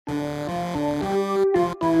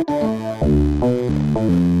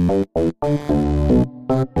What's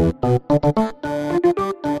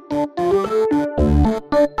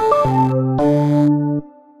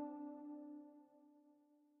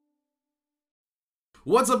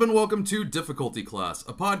up and welcome to Difficulty Class,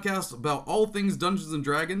 a podcast about all things Dungeons &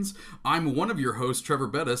 Dragons. I'm one of your hosts, Trevor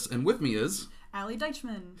Bettis, and with me is... Allie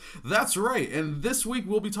Deichman. That's right, and this week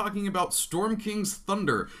we'll be talking about Storm King's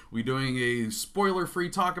Thunder. We're doing a spoiler-free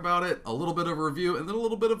talk about it, a little bit of a review, and then a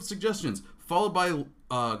little bit of suggestions, followed by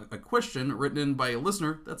a question written in by a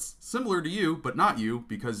listener that's similar to you, but not you,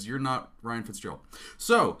 because you're not Ryan Fitzgerald.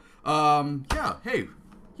 So, hey,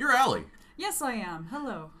 you're Allie. Yes, I am.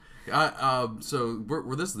 Hello. So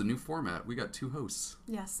this is the new format. We got two hosts.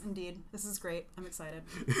 Yes, indeed. This is great. I'm excited.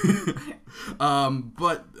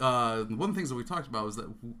 But one of the things that we talked about was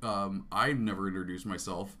that I never introduced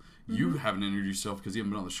myself. Mm-hmm. You haven't introduced yourself because you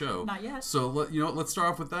haven't been on the show. Not yet. So let's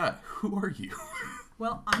start off with that. Who are you?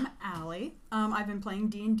 Well, I'm Allie. I've been playing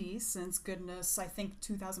D&D since, goodness, I think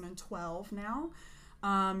 2012 now.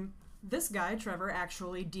 This guy, Trevor,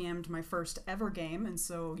 actually DM'd my first ever game, and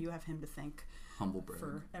so you have him to thank. Humble brag.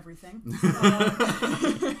 For everything.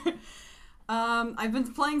 I've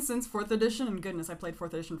been playing since 4th edition, and goodness, I played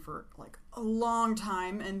 4th edition for like a long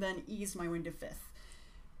time, and then eased my way into 5th.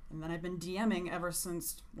 And then I've been DMing ever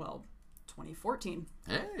since, 2014.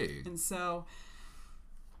 Hey! And so,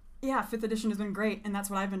 yeah, 5th edition has been great, and that's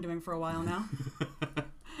what I've been doing for a while now.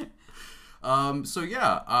 I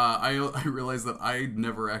realized that I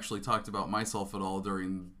never actually talked about myself at all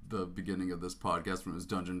during the beginning of this podcast when it was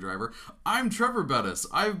Dungeon Driver. I'm Trevor Bettis.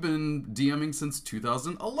 I've been DMing since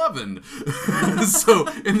 2011. So,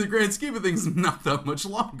 in the grand scheme of things, not that much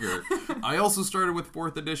longer. I also started with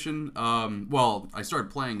 4th edition. I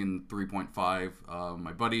started playing in 3.5.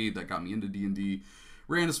 My buddy that got me into D&D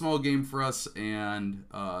ran a small game for us, and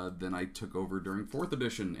then I took over during 4th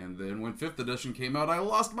edition, and then when 5th edition came out, I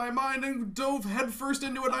lost my mind and dove headfirst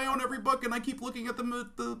into it. I own every book, and I keep looking at them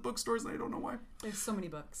at the bookstores, and I don't know why. There's so many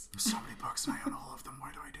books. There's so many books, and I own all of them.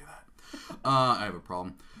 Why do I do that? I have a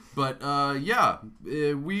problem. But,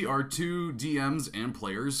 we are two DMs and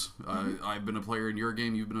players. I've been a player in your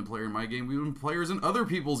game, you've been a player in my game, we've been players in other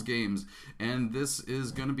people's games, and this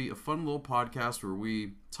is going to be a fun little podcast where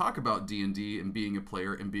we talk about D&D and being a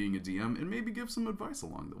player and being a DM, and maybe give some advice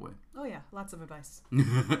along the way. Oh yeah, lots of advice.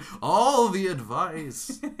 All the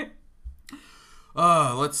advice!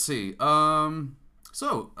 Let's see. We're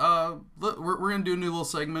going to do a new little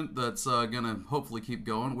segment that's going to hopefully keep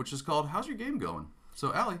going, which is called How's Your Game Going?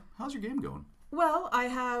 So, Allie, how's your game going? Well, I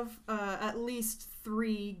have at least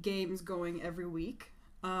 3 games going every week.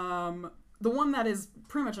 The one that is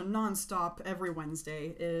pretty much a non-stop every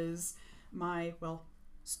Wednesday is my,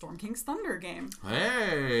 Storm King's Thunder game.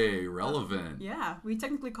 Hey, relevant. Yeah, we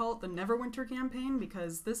technically call it the Neverwinter campaign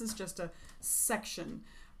because this is just a section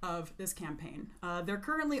of this campaign. They're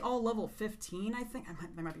currently all level 15, I think.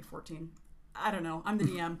 They might be 14. I don't know. I'm the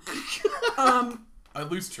DM. I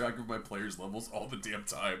lose track of my players' levels all the damn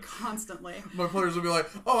time. Constantly. My players will be like,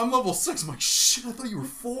 oh, I'm level 6. I'm like, shit, I thought you were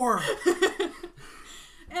 4.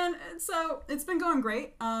 And so it's been going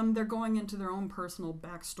great. They're going into their own personal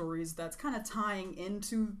backstories that's kind of tying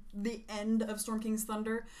into the end of Storm King's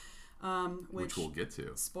Thunder. Which we'll get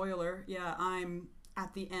to. Spoiler, yeah, I'm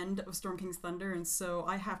at the end of Storm King's Thunder, and so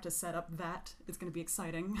I have to set up that. It's going to be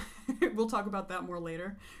exciting. We'll talk about that more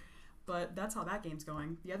later. But that's how that game's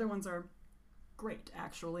going. The other ones are great,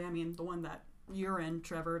 actually. I mean, the one that you're in,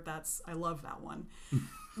 Trevor, I love that one.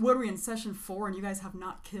 What are we in session 4 and you guys have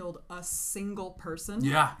not killed a single person?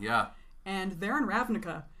 Yeah. And they're in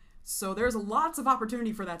Ravnica, so there's lots of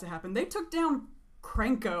opportunity for that to happen. They took down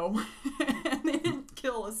Krenko and they didn't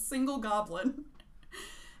kill a single goblin.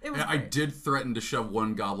 It was I did threaten to shove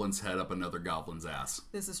one goblin's head up another goblin's ass.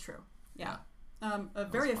 This is true. Yeah. A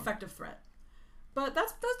very effective threat. But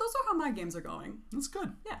those are how my games are going. That's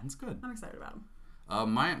good. Yeah. That's good. I'm excited about them.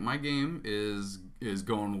 My game is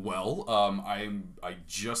going well. I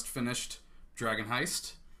just finished Dragon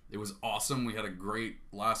Heist. It was awesome. We had a great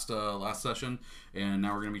last session, and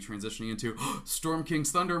now we're going to be transitioning into Storm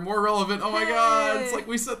King's Thunder, more relevant. Oh my god, it's like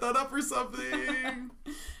we set that up for something.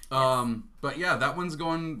 But yeah, that one's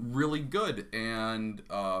going really good, and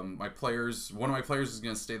one of my players is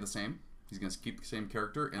going to stay the same. He's going to keep the same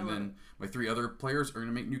character, and then my 3 other players are going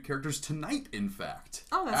to make new characters tonight, in fact.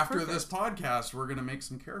 Oh, that's After perfect. this podcast, we're going to make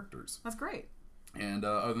some characters. That's great. And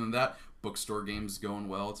other than that, bookstore games going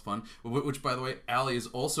well. It's fun. Which, by the way, Allie is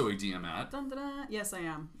also a DM at. Dun, dun, dun. Yes, I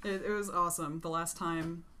am. It was awesome. The last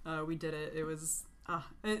time we did it, it was...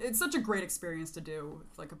 it's such a great experience to do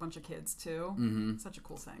with like a bunch of kids, too. Mm-hmm. Such a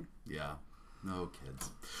cool thing. Yeah. No kids.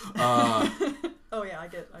 Oh, yeah, I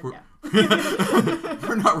get...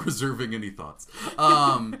 We're not reserving any thoughts.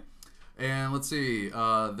 And let's see,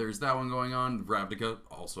 there's that one going on. Ravnica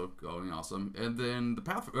also going awesome. And then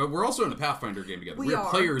the we're also in a Pathfinder game together. We're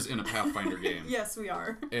players in a Pathfinder game. Yes, we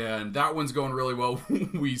are. And that one's going really well.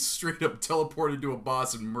 We straight up teleported to a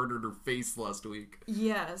boss and murdered her face last week.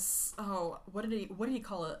 Yes. Oh, what did he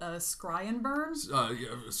call it? A scry and burn?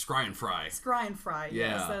 Scry and fry. Scry and fry.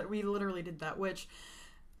 Yeah. Yes, that we literally did that, which,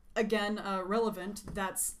 again, relevant.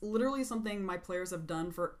 That's literally something my players have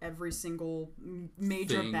done for every single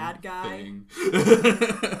major bad guy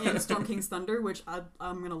in Storm King's Thunder, which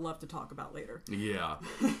I'm gonna love to talk about later. Yeah.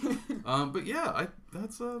 But yeah,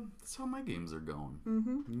 that's how my games are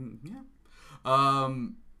going. Yeah.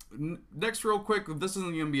 Next, real quick, this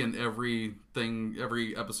isn't gonna be an every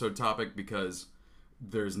episode topic because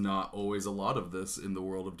there's not always a lot of this in the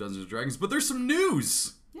world of Dungeons & Dragons, but there's some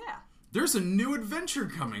news. Yeah. There's a new adventure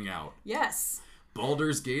coming out. Yes.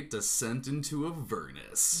 Baldur's Gate Descent into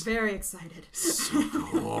Avernus. Very excited. So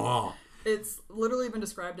cool. It's literally been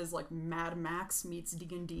described as like Mad Max meets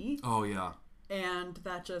D&D. Oh yeah. And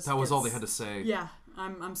that was all they had to say. Yeah,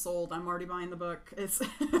 I'm sold. I'm already buying the book. It's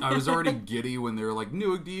I was already giddy when they were like,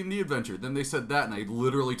 new D&D adventure. Then they said that, and I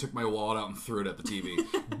literally took my wallet out and threw it at the TV.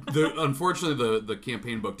 Unfortunately, the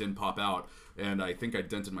campaign book didn't pop out, and I think I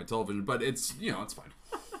dented my television, but it's fine.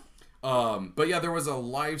 But yeah, there was a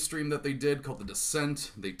live stream that they did called The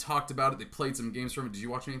Descent. They talked about it. They played some games from it. Did you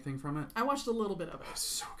watch anything from it? I watched a little bit of it. Oh,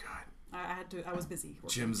 so good. I was busy.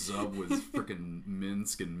 Jim Zub was freaking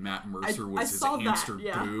Minsk, and Matt Mercer was his saw hamster that,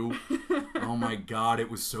 yeah. Boo. Oh my god,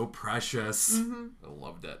 it was so precious. I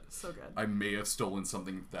loved it. So good. I may have stolen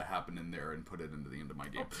something that happened in there and put it into the end of my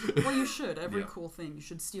game. Well, you should. Every cool thing you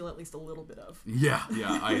should steal at least a little bit of. Yeah.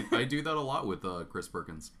 I do that a lot with Chris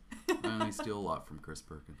Perkins. I steal a lot from Chris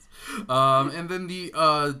Perkins. And then the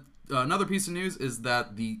another piece of news is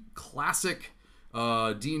that the classic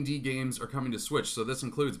D&D games are coming to Switch. So this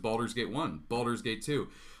includes Baldur's Gate 1, Baldur's Gate 2,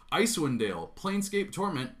 Icewind Dale, Planescape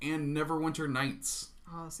Torment, and Neverwinter Nights.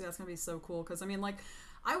 Oh, see, that's gonna be so cool. Because I mean, like,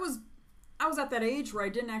 I was at that age where I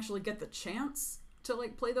didn't actually get the chance to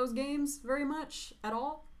like play those games very much at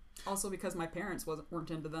all. Also because my parents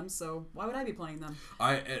weren't into them, so why would I be playing them?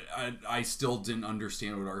 I still didn't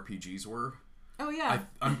understand what RPGs were. Oh yeah.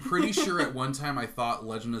 I'm pretty sure at one time I thought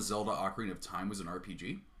Legend of Zelda: Ocarina of Time was an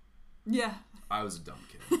RPG. Yeah. I was a dumb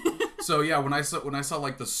kid. So yeah, when I saw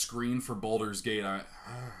like the screen for Baldur's Gate, why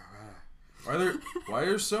are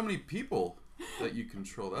there so many people that you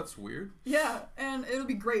control? That's weird. Yeah, and it'll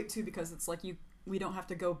be great too because it's like we don't have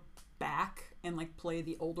to go back and like play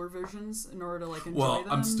the older versions in order to like enjoy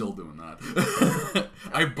them. I'm still doing that.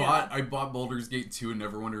 I bought Baldur's Gate 2 and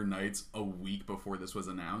Neverwinter Nights a week before this was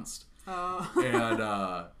announced. And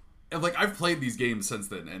like I've played these games since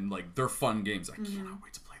then, and like they're fun games. I cannot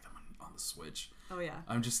wait to play them on the Switch. Oh yeah.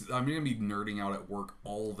 I'm gonna be nerding out at work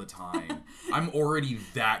all the time. I'm already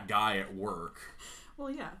that guy at work. Well,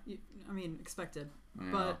 yeah. Expected.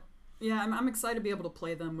 Yeah. But yeah, I'm excited to be able to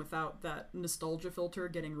play them without that nostalgia filter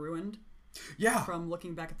getting ruined. Yeah. From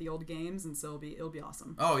looking back at the old games, and so it'll be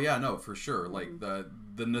awesome. Oh yeah, no, for sure. Like the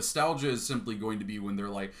nostalgia is simply going to be when they're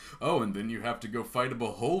like, oh, and then you have to go fight a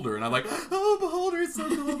beholder, and I'm like, oh, beholder is so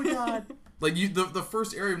cool, oh my god. Like the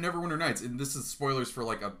first area of Neverwinter Nights, and this is spoilers for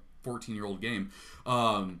like a 14-year-old game.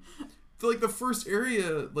 Like the first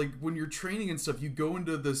area, like when you're training and stuff, you go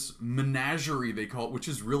into this menagerie, they call it, which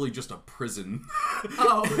is really just a prison.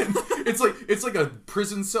 Oh. it's like a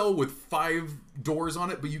prison cell with 5 doors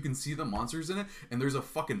on it, but you can see the monsters in it, and there's a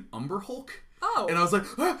fucking Umber Hulk. Oh. And I was like,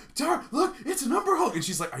 Tara, look, it's an Umber Hulk. And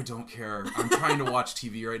she's like, I don't care. I'm trying to watch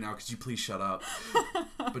TV right now. Could you please shut up?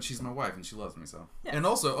 But she's my wife, and she loves me, so. Yes. And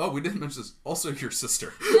also, we didn't mention this, also your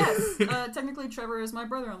sister. Yes. Technically, Trevor is my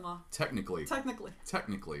brother-in-law. Technically. Technically.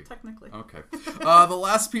 Okay. The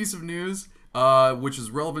last piece of news, which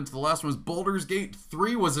is relevant to the last one, is Baldur's Gate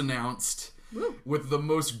 3 was announced. Woo. With the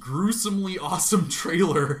most gruesomely awesome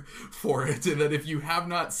trailer for it, and that if you have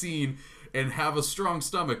not seen and have a strong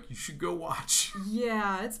stomach, you should go watch.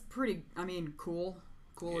 Yeah, it's pretty, cool.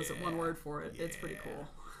 Cool is one word for it. Yeah. It's pretty cool.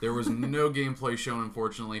 There was no gameplay shown,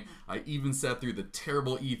 unfortunately. I even sat through the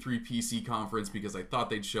terrible E3 PC conference because I thought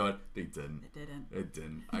they'd show it. They didn't. It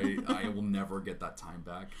didn't. I will never get that time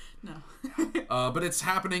back. No. But it's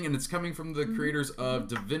happening, and it's coming from the creators of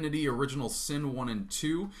Divinity Original Sin 1 and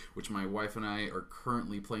 2, which my wife and I are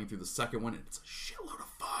currently playing through the second one, and it's a shitload of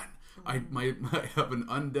fun. I have an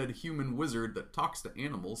undead human wizard that talks to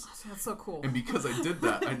animals. That's so cool. And because I did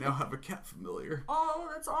that, I now have a cat familiar. Oh,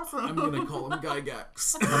 that's awesome. I'm going to call him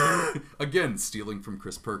Gygax. Again, stealing from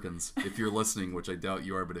Chris Perkins. If you're listening, which I doubt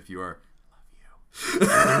you are, but if you are, I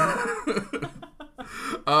love you.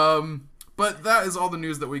 But that is all the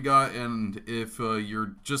news that we got, and if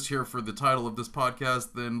you're just here for the title of this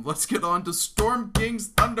podcast, then let's get on to Storm King's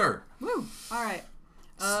Thunder. Woo! All right.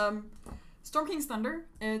 Storm King's Thunder,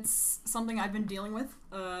 it's something I've been dealing with,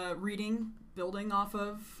 reading, building off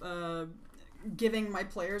of, giving my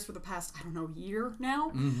players for the past, year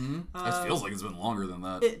now. Mm-hmm. It feels like it's been longer than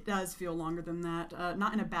that. It does feel longer than that,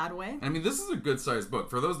 not in a bad way. I mean, this is a good-sized book.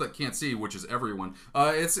 For those that can't see, which is everyone,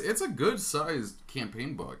 it's a good-sized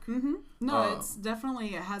campaign book. Mm-hmm. No, it's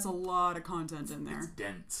definitely, it has a lot of content in there. It's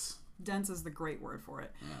dense. Dense is the great word for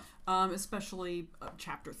it. Yeah. Especially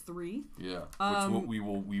chapter 3. Yeah, which we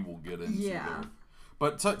will get into there.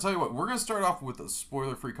 But tell you what, we're going to start off with a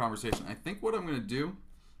spoiler-free conversation. I think what I'm going to do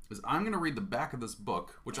is I'm going to read the back of this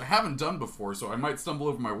book, which I haven't done before, so I might stumble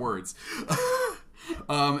over my words.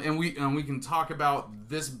 And we can talk about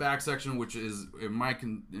this back section, which is, in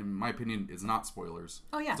my opinion, is not spoilers.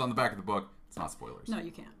 Oh, yeah. It's on the back of the book. It's not spoilers. No,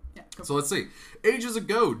 you can't. Yeah, so let's see. Ages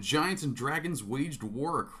ago, giants and dragons waged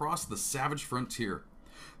war across the savage frontier.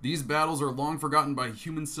 These battles are long forgotten by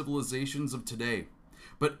human civilizations of today.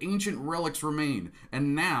 But ancient relics remain,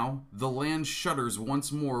 and now the land shudders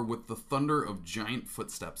once more with the thunder of giant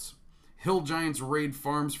footsteps. Hill giants raid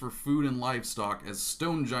farms for food and livestock as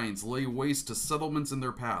stone giants lay waste to settlements in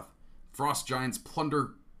their path. Frost giants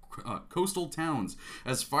plunder coastal towns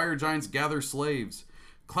as fire giants gather slaves.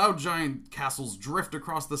 Cloud giant castles drift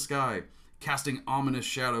across the sky, casting ominous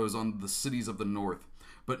shadows on the cities of the north.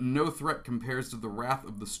 But no threat compares to the wrath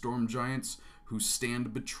of the storm giants who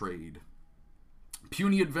stand betrayed.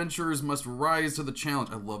 Puny adventurers must rise to the challenge.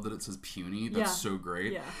 I love that it says puny. That's so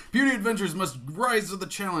great. Yeah. Puny adventurers must rise to the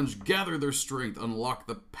challenge, gather their strength, unlock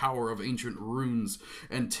the power of ancient runes,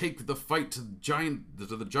 and take the fight to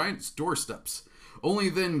the giant's doorsteps. Only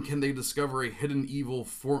then can they discover a hidden evil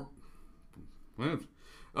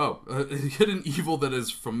hidden evil that is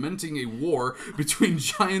fomenting a war between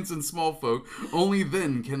giants and small folk. Only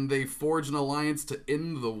then can they forge an alliance to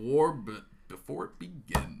end the war, but before it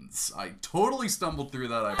begins. I totally stumbled through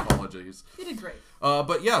that. I apologize. You did great.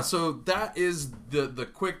 But yeah, so that is the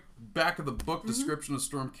quick back of the book description of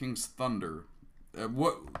Storm King's Thunder.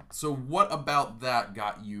 What about that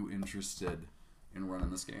got you interested in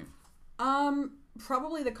running this game?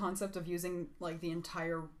 Probably the concept of using like the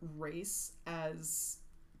entire race as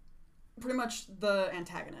pretty much the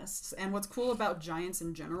antagonists. And what's cool about giants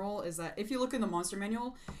in general is that if you look in the monster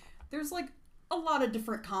manual, there's like a lot of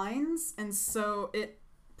different kinds, and so it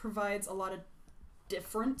provides a lot of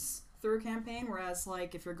difference through a campaign, whereas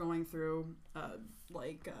like if you're going through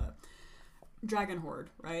Dragon Horde,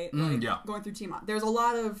 right? Going through Tiamat, there's a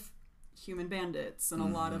lot of human bandits and a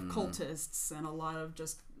lot of cultists and a lot of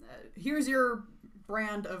just here's your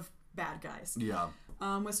brand of bad guys.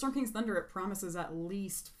 With Storm King's Thunder, it promises at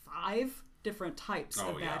least 5 different types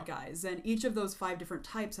of bad guys, and each of those 5 different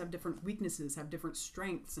types have different weaknesses, have different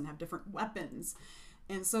strengths, and have different weapons,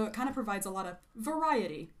 and so it kind of provides a lot of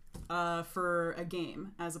variety for a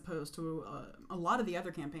game as opposed to a lot of the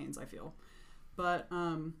other campaigns, I feel. But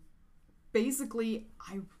basically,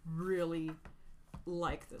 I really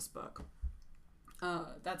like this book.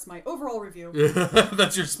 That's my overall review.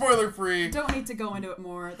 That's your spoiler free. Don't need to go into it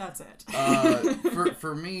more. That's it.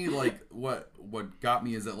 For me, like what got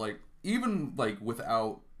me is that like even like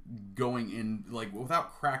without going in, like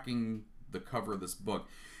without cracking the cover of this book,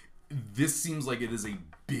 this seems like it is a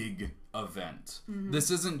big event. This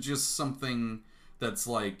isn't just something that's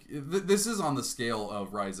like this is on the scale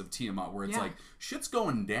of Rise of Tiamat, where it's like shit's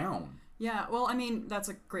going down. Yeah, well, I mean that's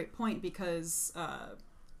a great point because I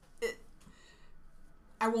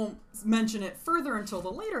won't mention it further until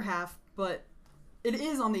the later half, but it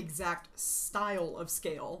is on the exact style of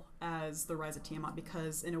scale as the Rise of Tiamat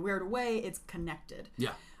because in a weird way it's connected.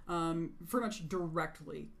 Yeah. Pretty much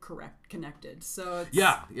directly connected. So it's...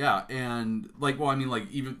 Yeah, and like, well, I mean,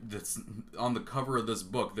 like even this on the cover of this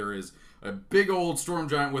book, there is a big old storm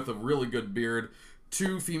giant with a really good beard,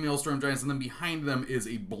 2 female storm giants, and then behind them is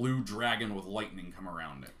a blue dragon with lightning come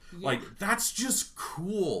around it. Yeah. Like, that's just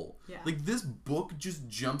cool. Yeah. Like, this book just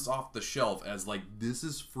jumps off the shelf as, like, this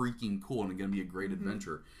is freaking cool and it's going to be a great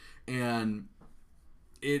adventure. And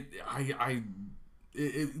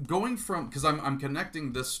going from, because I'm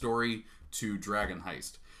connecting this story to Dragon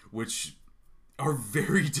Heist, which are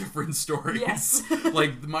very different stories. Yes.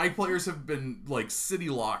 Like, my players have been, like, city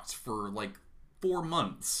locked for, like, 4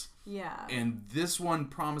 months. Yeah. And this one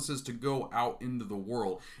promises to go out into the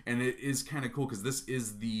world. And it is kind of cool because this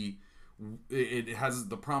is it has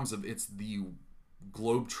the promise of it's the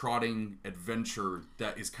globe-trotting adventure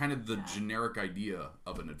that is kind of the generic idea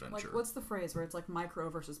of an adventure. Like, what's the phrase where it's like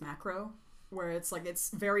micro versus macro? where it's like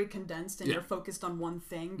it's very condensed and Yeah. you're focused on one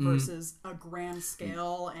thing versus a grand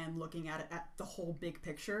scale and looking at it at the whole big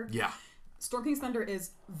picture. Yeah. Storm King's Thunder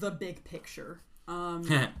is the big picture.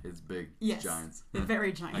 It's big. Yes, Giants.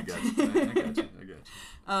 very giant. I got you. I got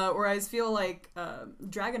you. Whereas I feel like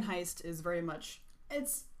Dragon Heist is very much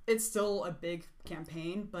it's still a big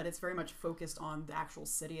campaign, but it's very much focused on the actual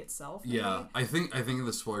city itself. Yeah, I think in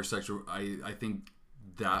the spoiler section, I think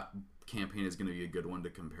that campaign is going to be a good one to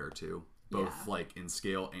compare to, both like in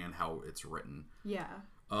scale and how it's written. Yeah.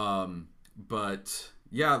 But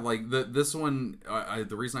yeah, like this one,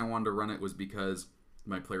 the reason I wanted to run it was because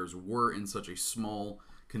my players were in such a small,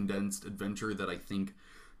 condensed adventure that I think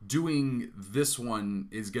doing this one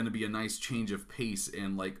is going to be a nice change of pace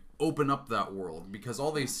and like open up that world, because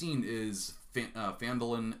all they've seen is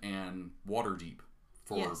Phandalin and Waterdeep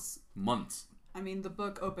for months. I mean, the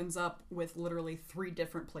book opens up with literally 3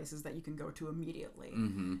 different places that you can go to immediately.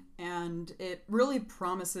 And it really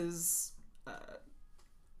promises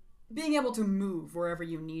being able to move wherever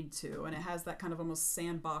you need to. And it has that kind of almost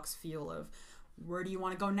sandbox feel of, where do you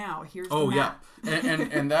want to go now? Here's the map.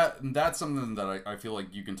 and that's something that I feel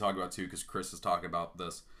like you can talk about too, because Chris has talked about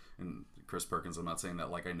this. And Chris Perkins, I'm not saying that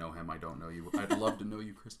like I know him, I don't know you. I'd love to know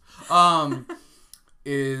you, Chris.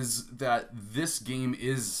 Is that this game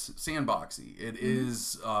is sandboxy. It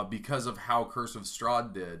is because of how Curse of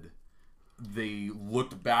Strahd did. They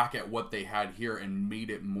looked back at what they had here and made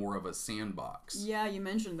it more of a sandbox. Yeah, you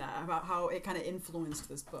mentioned that, about how it kind of influenced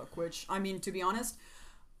this book, which, I mean, to be honest,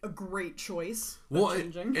 a great choice. Well,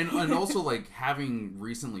 and also like having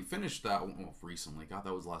recently finished that. Well, recently, God,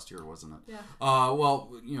 that was last year, wasn't it? Yeah.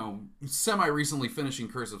 Well, you know, semi-recently finishing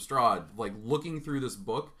Curse of Strahd, like looking through this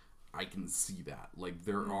book, I can see that. Like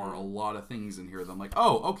there are a lot of things in here that I'm like,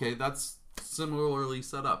 oh, okay, that's similarly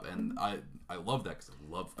set up, and I love that because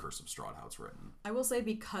I love Curse of Strahd, how it's written. I will say,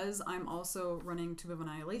 because I'm also running Tomb of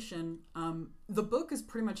Annihilation, the book is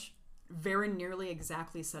pretty much very nearly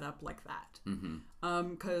exactly set up like that.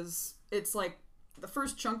 Because it's like the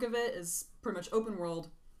first chunk of it is pretty much open world,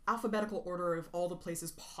 alphabetical order of all the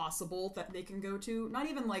places possible that they can go to. Not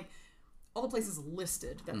even like all the places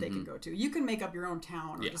listed that they can go to. You can make up your own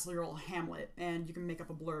town or just your little hamlet, and you can make up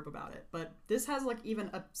a blurb about it. But this has like even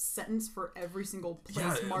a sentence for every single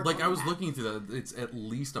place marked like on I the was map. looking through that. It's at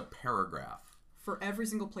least a paragraph. For every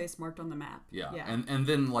single place marked on the map. Yeah. And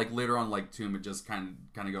then like later on, like Tomb, it just kind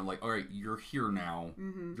of going like, all right, you're here now.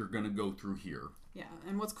 You're gonna go through here. Yeah,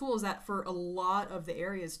 and what's cool is that for a lot of the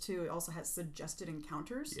areas too, it also has suggested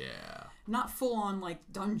encounters. Yeah. Not full on like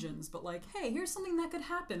dungeons, but like, hey, here's something that could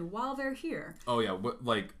happen while they're here. Oh yeah, but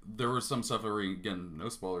like there was some stuff where, again, no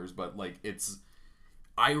spoilers, but like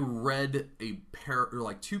I read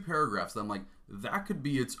like 2 paragraphs that I'm like, that could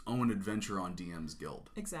be its own adventure on DM's Guild.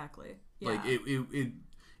 Exactly. Yeah. Like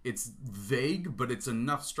it's vague, but it's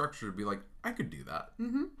enough structure to be like, I could do that.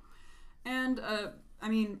 And I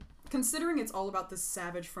mean, considering it's all about the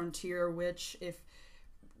Savage Frontier, which, if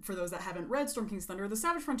for those that haven't read Storm King's Thunder, the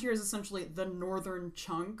Savage Frontier is essentially the northern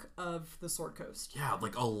chunk of the Sword Coast. Yeah,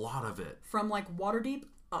 like a lot of it. From like Waterdeep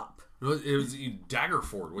up. It was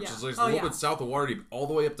Daggerford, which is like a little bit south of Waterdeep, all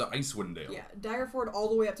the way up to Icewind Dale. Yeah, Daggerford all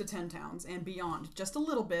the way up to 10 Towns and beyond. Just a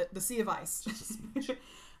little bit. The Sea of Ice.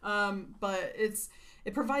 But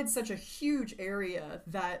it provides such a huge area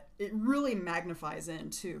that it really magnifies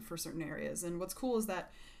into for certain areas. And what's cool is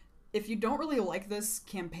that if you don't really like this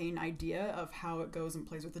campaign idea of how it goes and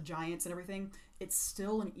plays with the giants and everything, it's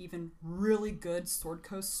still an even really good Sword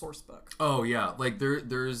Coast source book. Oh yeah, like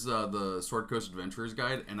there's the Sword Coast Adventurers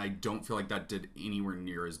Guide, and I don't feel like that did anywhere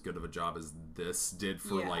near as good of a job as this did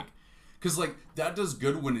for like, because like that does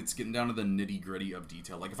good when it's getting down to the nitty gritty of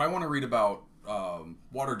detail. Like if I want to read about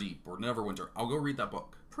Waterdeep or Neverwinter, I'll go read that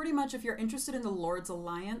book. Pretty much, if you're interested in the Lord's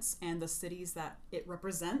Alliance and the cities that it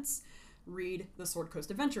represents, read the Sword Coast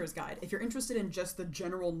Adventurers Guide. If you're interested in just the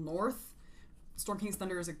general north, Storm King's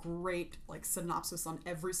Thunder is a great like synopsis on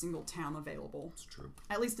every single town available. It's true.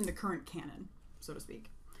 At least in the current canon, so to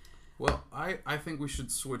speak. Well, I think we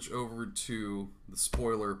should switch over to the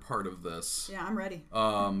spoiler part of this. Yeah, I'm ready.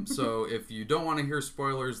 So if you don't want to hear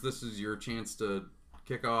spoilers, this is your chance to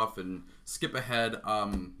kick off and skip ahead.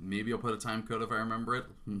 Maybe I'll put a time code if I remember it.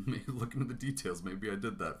 Maybe look into the details. Maybe I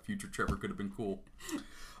did that. Future Trevor could have been cool.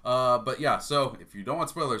 But yeah, so if you don't want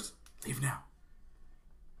spoilers, leave now.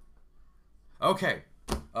 Okay.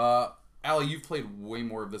 Allie, you've played way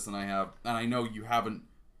more of this than I have, and I know you haven't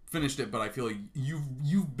finished it, but I feel like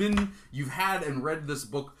you've had and read this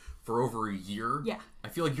book for over a year. Yeah. I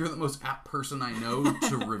feel like you're the most apt person I know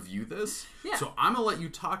to review this. Yeah. So I'm gonna let you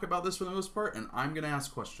talk about this for the most part, and I'm gonna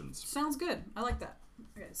ask questions. Sounds good. I like that.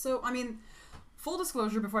 Okay, so I mean, full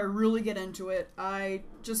disclosure, before I really get into it, I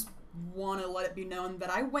just want to let it be known that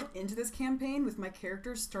I went into this campaign with my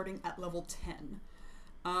characters starting at level 10.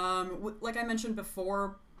 Like I mentioned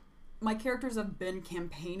before, my characters have been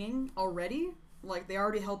campaigning already. Like, they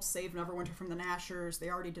already helped save Neverwinter from the Nashers. They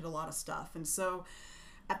already did a lot of stuff. And so,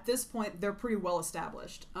 at this point, they're pretty well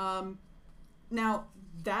established. Now,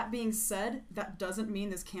 that being said, that doesn't mean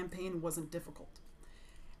this campaign wasn't difficult.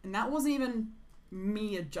 And that wasn't even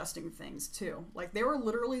me adjusting things, too. Like, there were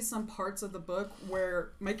literally some parts of the book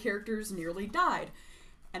where my characters nearly died.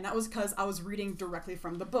 And that was because I was reading directly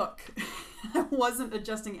from the book. I wasn't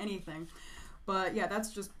adjusting anything. But yeah,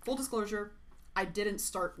 that's just full disclosure. I didn't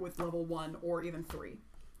start with level 1 or even 3.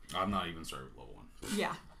 I'm not even starting with level 1.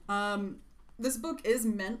 Yeah. This book is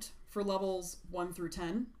meant for levels 1 through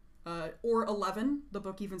 10. Or 11. The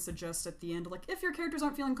book even suggests at the end, like, if your characters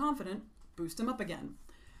aren't feeling confident, boost them up again.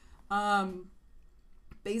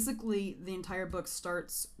 Basically, the entire book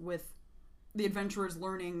starts with the adventurers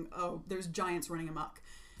learning, oh, there's giants running amok.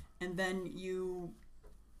 And then you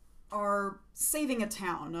are saving a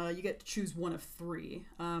town. You get to choose one of 3.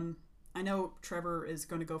 I know Trevor is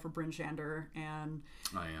going to go for Bryn Shander, and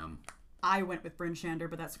I am. I went with Bryn Shander,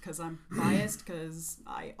 but that's because I'm biased, because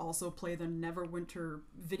I also play the Neverwinter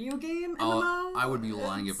video game MMO. I would be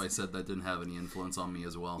lying if I said that didn't have any influence on me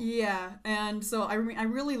as well. Yeah, and so I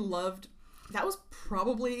really loved... That was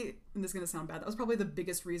probably, and this is going to sound bad, that was probably the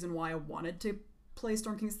biggest reason why I wanted to play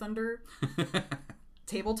Storm King's Thunder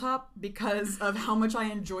tabletop, because of how much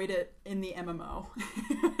I enjoyed it in the MMO.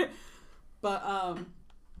 But,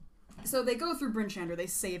 so they go through Bryn Shander, they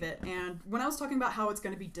save it, and when I was talking about how it's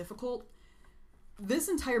going to be difficult, this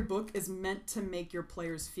entire book is meant to make your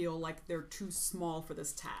players feel like they're too small for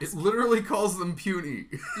this task. It literally calls them puny.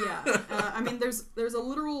 Yeah. I mean, there's a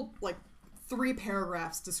literal, like, 3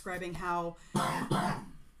 paragraphs describing how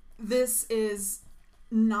this is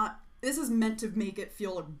meant to make it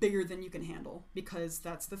feel bigger than you can handle, because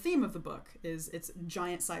that's the theme of the book, is it's a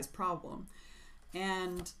giant-sized problem.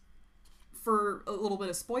 And for a little bit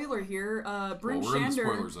of spoiler here, Bryn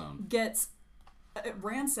Shander gets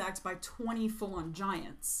ransacked by 20 full-on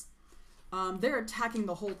giants. They're attacking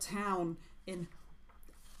the whole town in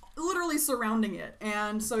literally surrounding it,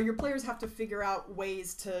 and so your players have to figure out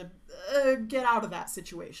ways to get out of that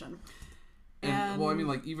situation. And well, I mean,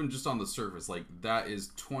 like, even just on the surface, like, that is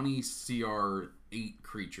 20 CR8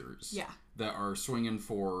 creatures that are swinging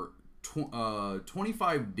for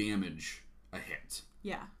 25 damage a hit.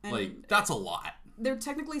 Yeah. And like, that's a lot. They're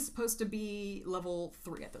technically supposed to be level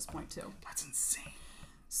 3 at this point, too. That's insane.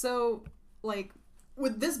 So, like,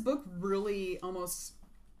 with this book really almost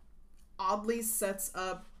oddly sets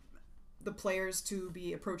up the players to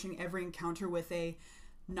be approaching every encounter with a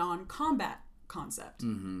non-combat concept.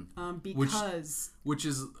 Mm-hmm. Because... Which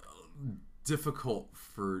is difficult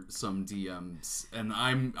for some DMs. And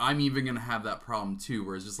I'm even going to have that problem, too,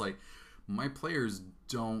 where it's just like, my players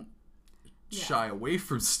don't shy away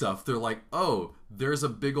from stuff. They're like, oh, there's a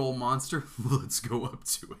big old monster, let's go up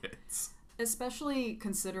to it. Especially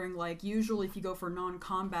considering, like, usually if you go for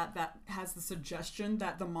non-combat, that has the suggestion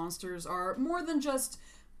that the monsters are more than just,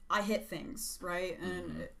 I hit things, right?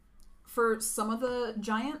 And for some of the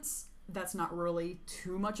giants, that's not really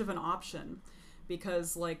too much of an option.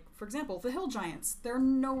 Because, like, for example, the hill giants, they're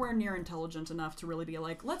nowhere near intelligent enough to really be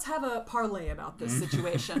like, let's have a parlay about this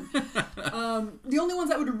situation. The only ones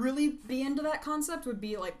that would really be into that concept would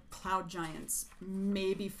be, like, cloud giants,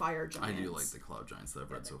 maybe fire giants. I do like the cloud giants that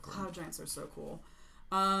I've read so far. Cloud giants are so cool.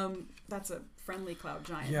 That's a friendly cloud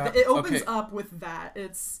giant. Yeah, it opens up with that.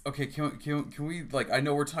 It's... Okay, can we, like, I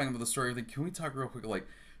know we're talking about the story, but can we talk real quick, like,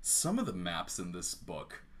 some of the maps in this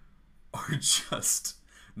book are just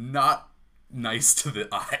not nice to the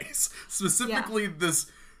eyes. Specifically,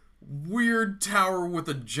 this weird tower with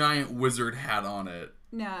a giant wizard hat on it.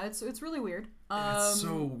 Yeah, it's really weird. It's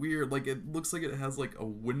so weird. Like, it looks like it has like a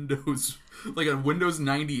Windows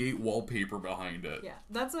 98 wallpaper behind it. Yeah,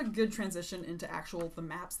 that's a good transition into the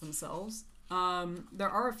maps themselves. There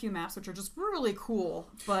are a few maps which are just really cool,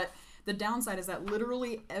 but the downside is that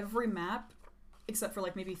literally every map, except for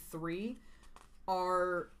like maybe 3,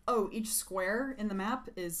 are, each square in the map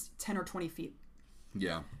is 10 or 20 feet.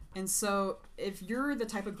 Yeah. And so if you're the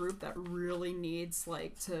type of group that really needs,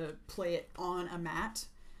 like, to play it on a mat,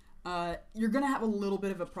 you're going to have a little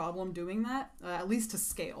bit of a problem doing that, at least to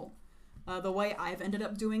scale. The way I've ended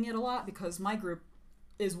up doing it a lot, because my group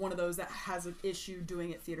is one of those that has an issue doing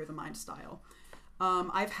it theater of the mind style.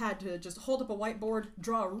 I've had to just hold up a whiteboard,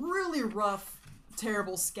 draw a really rough,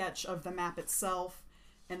 terrible sketch of the map itself,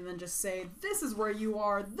 and then just say, this is where you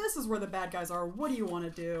are, this is where the bad guys are, what do you want to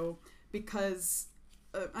do? Because,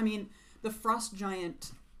 the frost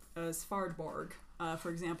giant Svardborg, for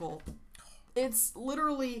example, it's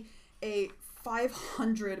literally a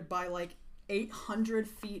 500 by like 800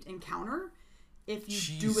 feet encounter if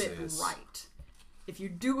you do it right. If you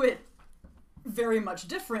do it very much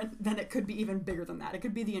different, then it could be even bigger than that. It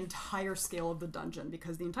could be the entire scale of the dungeon,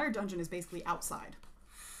 because the entire dungeon is basically outside.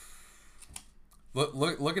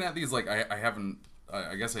 Looking at these, like,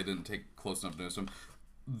 I guess I didn't take close enough notice of them.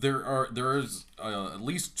 There is at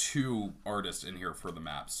least 2 artists in here for the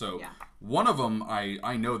maps. So Yeah. one of them,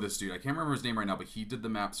 I know this dude. I can't remember his name right now, but he did the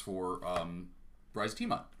maps for Rise of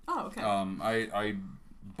Tiamat. Oh, okay. I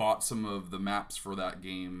bought some of the maps for that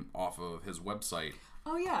game off of his website.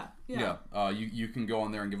 Oh, yeah. You can go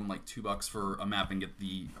on there and give him like $2 for a map and get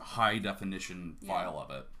the high definition file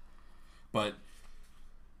of it. But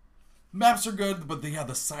maps are good, but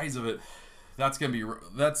the size of it, that's gonna be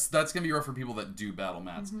rough for people that do battle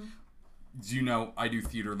maps. Mm-hmm. You know, I do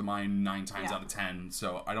Theater of the Mind 9 times out of 10,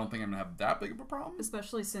 so I don't think I'm gonna have that big of a problem.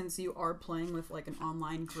 Especially since you are playing with like an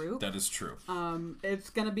online group. That is true. It's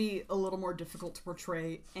gonna be a little more difficult to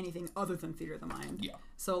portray anything other than Theater of the Mind. Yeah.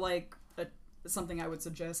 So like something I would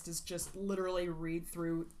suggest is just literally read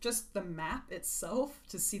through just the map itself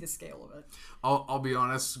to see the scale of it. I'll be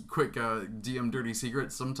honest, quick DM dirty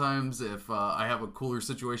secret. Sometimes if I have a cooler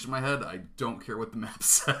situation in my head, I don't care what the map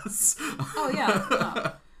says. Oh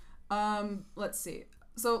yeah. Let's see.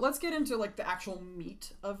 So let's get into like the actual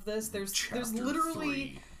meat of this. There's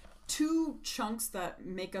literally 2 chunks that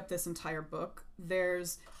make up this entire book.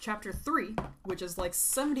 There's chapter 3, which is like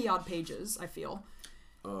 70 odd pages, I feel.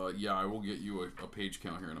 Yeah, I will get you a page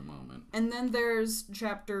count here in a moment. And then there's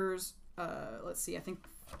chapters, let's see, I think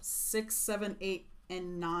 6, 7, 8,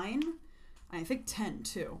 and 9. I think 10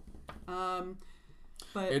 too.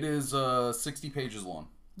 But it is 60 pages long.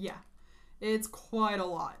 Yeah, it's quite a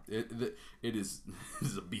lot. It is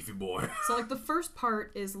a beefy boy. So like the first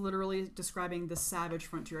part is literally describing the Savage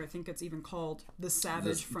Frontier. I think it's even called the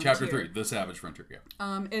Savage Frontier. Chapter 3, the Savage Frontier.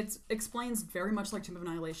 Yeah. It explains very much like Tomb of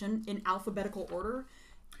Annihilation in alphabetical order.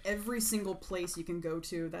 Every single place you can go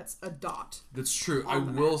to that's a dot. That's true. I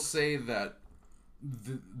will say that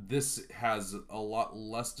this has a lot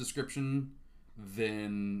less description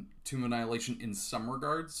than Tomb of Annihilation in some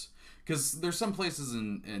regards. Because there's some places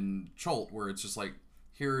in Chult where it's just like,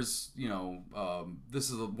 here's, this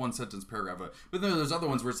is a 1-sentence paragraph. But then there's other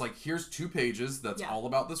ones where it's like, here's 2 pages that's all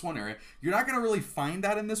about this one area. You're not going to really find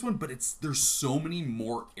that in this one, but there's so many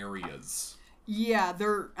more areas. Yeah,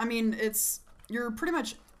 you're pretty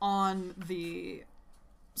much on the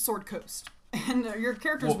Sword Coast, and your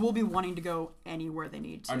characters will be wanting to go anywhere they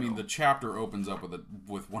need to. I mean, the chapter opens up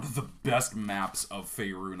with one of the best maps of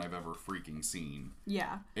Faerun I've ever freaking seen.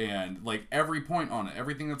 Yeah. And like every point on it,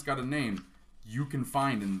 everything that's got a name, you can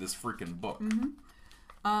find in this freaking book. Mm-hmm.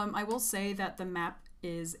 I will say that the map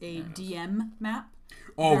is a DM map.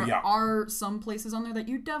 Oh, there are some places on there that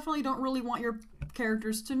you definitely don't really want your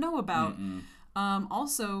characters to know about.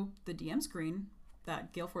 Also, the DM screen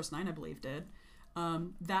that Gale Force 9, I believe, did,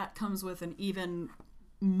 that comes with an even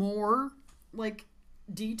more, like,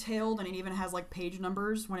 detailed, and it even has, like, page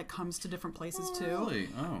numbers when it comes to different places, too. Really?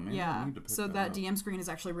 Oh, man. Yeah. I need to pick so that that up. DM screen is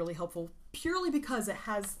actually really helpful, purely because it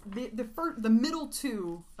has the middle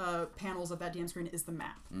 2 panels of that DM screen is the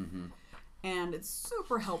map. Mm-hmm. And it's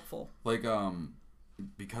super helpful. Like,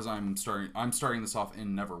 because I'm starting this off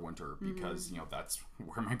in Neverwinter because, that's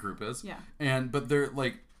where my group is. Yeah. But they're,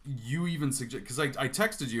 like, you even suggest, because I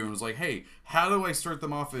texted you and was like, hey, how do I start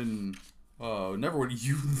them off in Neverwinter?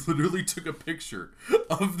 You literally took a picture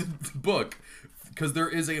of the book, because there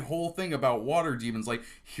is a whole thing about water demons, like,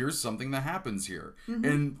 here's something that happens here. Mm-hmm.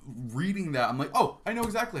 And reading that, I'm like, oh, I know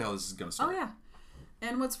exactly how this is going to start. Oh, yeah.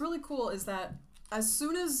 And what's really cool is that as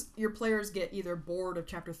soon as your players get either bored of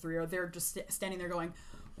chapter 3 or they're just standing there going,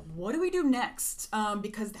 what do we do next?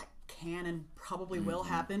 Because that can and probably will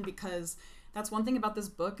happen, because that's one thing about this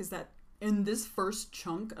book is that in this first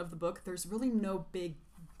chunk of the book, there's really no big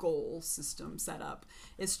goal system set up.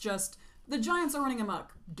 It's just the giants are running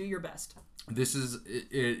amok. Do your best. It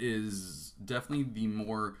is definitely the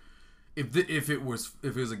more. If it was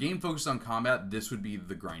a game focused on combat, this would be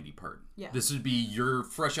the grindy part. Yeah. This would be you're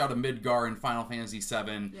fresh out of Midgar in Final Fantasy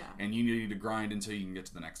VII, yeah. and you need to grind until you can get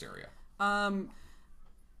to the next area.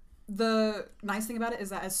 The nice thing about it is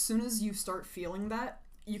that as soon as you start feeling that,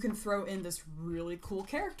 you can throw in this really cool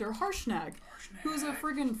character, Harshnag, who's a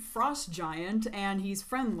friggin' frost giant, and he's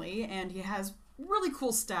friendly, and he has really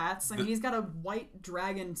cool stats. I mean, he's got a white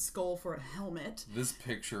dragon skull for a helmet. This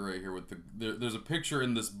picture right here with there's a picture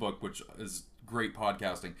in this book which is great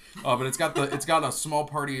podcasting, but it's got a small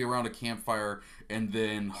party around a campfire, and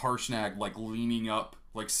then Harshnag like leaning up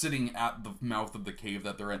like sitting at the mouth of the cave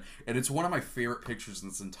that they're in, and it's one of my favorite pictures in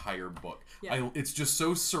this entire book. Yeah. It's just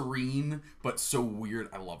so serene but so weird.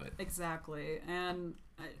 I love it. Exactly. And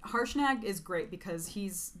Harshnag is great because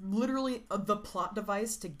he's literally the plot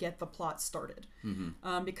device to get the plot started.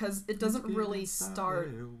 Because it doesn't really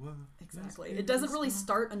start. Exactly. It doesn't really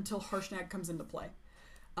start until Harshnag comes into play.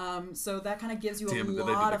 So that kind of gives you a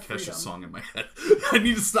lot of freedom. Kesha song in my head. I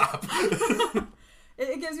need to stop.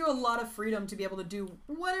 It gives you a lot of freedom to be able to do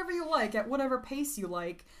whatever you like at whatever pace you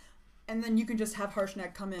like, and then you can just have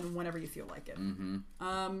Harshnag come in whenever you feel like it.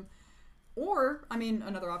 Or, I mean,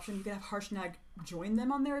 another option, you could have Harshnag join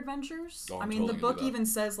them on their adventures. Oh, I mean, totally the book even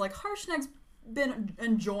says, like, Harshnag's been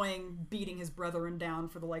enjoying beating his brethren down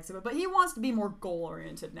for the likes of it, but he wants to be more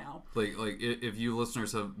goal-oriented now. Like if you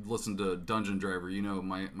listeners have listened to Dungeon Driver, you know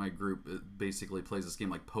my group basically plays this game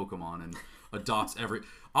like Pokemon and adopts every...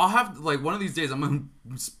 I'll have, like, one of these days I'm going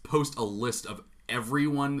to post a list of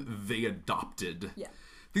everyone they adopted. Yeah.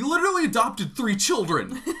 They literally adopted 3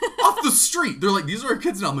 children off the street. They're like, these are our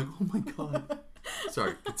kids now. I'm like, oh my god.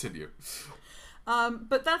 Sorry, continue.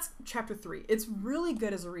 But that's chapter 3. It's really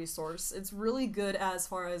good as a resource. It's really good as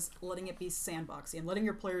far as letting it be sandboxy and letting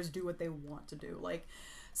your players do what they want to do. Like,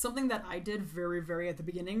 something that I did very, very at the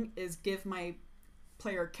beginning is give my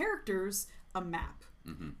player characters a map.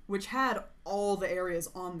 Which had all the areas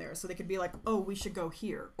on there. So they could be like, oh, we should go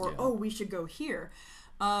here. Or, oh, we should go here.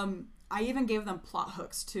 I even gave them plot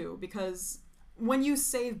hooks, too. Because when you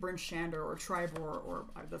save Bryn Shander or Tribor or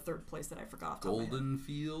the third place that I forgot. Golden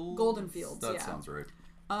Fields? Golden Fields, That sounds right.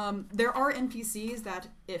 There are NPCs that,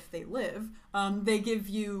 if they live, they give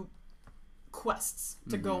you quests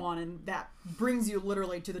to go on. And that brings you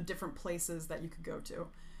literally to the different places that you could go to.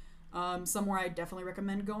 Somewhere I definitely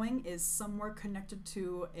recommend going is somewhere connected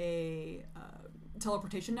to a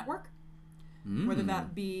teleportation network. Whether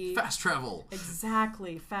that be... Fast travel!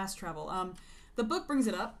 Exactly, fast travel. The book brings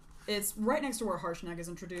it up. It's right next to where Harshnag is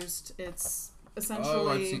introduced. It's essentially... Oh,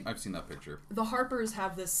 I've seen that picture. The Harpers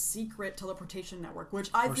have this secret teleportation network, which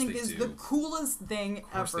I think is the coolest thing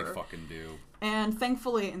ever. Of course they fucking do. And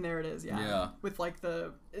thankfully, and there it is, Yeah. With like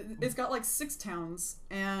it's got like 6 towns,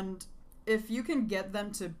 and if you can get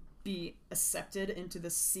them to be accepted into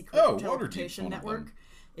this secret teleportation network,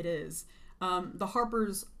 it is. The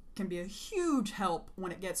Harpers can be a huge help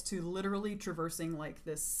when it gets to literally traversing like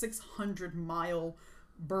this 600-mile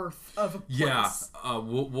birth of a place. Yeah,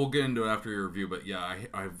 we'll get into it after your review, but yeah,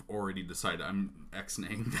 I've already decided I'm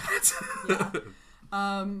X-naying that.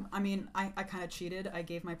 Yeah. I mean, I kind of cheated. I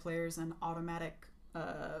gave my players an automatic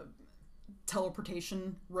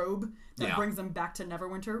teleportation robe that brings them back to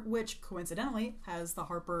Neverwinter, which coincidentally has the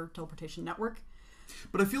Harper teleportation network.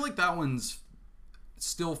 But I feel like that one's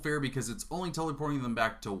still fair because it's only teleporting them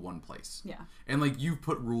back to one place. Yeah. And like you've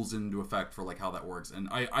put rules into effect for like how that works, and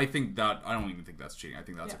I think that I don't even think that's cheating. I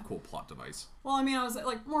think that's a cool plot device. Well, I mean, I was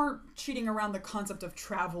like more cheating around the concept of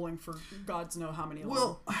traveling for gods know how many.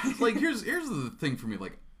 Well, like here's the thing for me,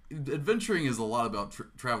 like adventuring is a lot about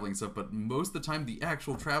traveling stuff, but most of the time the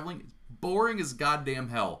actual traveling is boring as goddamn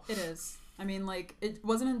hell. It is. I mean, like it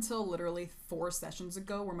wasn't until literally 4 sessions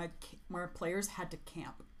ago where my players had to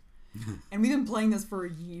camp. And we've been playing this for a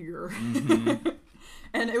year.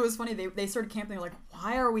 And it was funny, they started camping, they're like,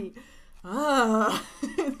 why are we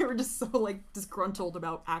they were just so like disgruntled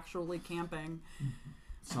about actually camping.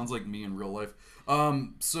 Sounds like me in real life.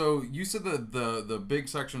 So you said that the big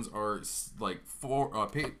sections are like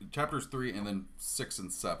 4 chapters 3 and then 6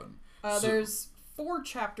 and 7. There's 4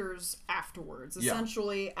 chapters afterwards.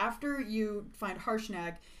 Essentially, after you find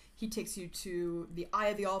Harshnag, he takes you to the Eye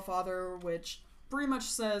of the Allfather, which pretty much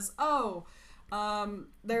says,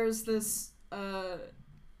 there's this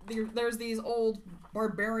there's these old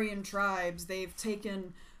barbarian tribes. They've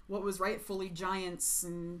taken what was rightfully giants,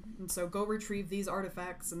 and so go retrieve these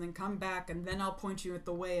artifacts and then come back, and then I'll point you at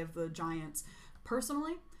the way of the giants.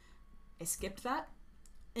 Personally, I skipped that.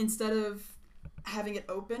 Instead of having it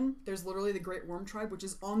open, there's literally the Great Worm Tribe, which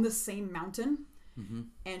is on the same mountain,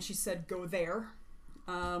 and she said, go there.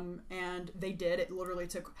 And they did. It literally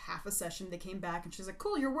took half a session. They came back and she's like,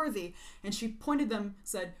 cool, you're worthy. And she pointed them,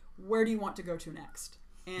 said, where do you want to go to next?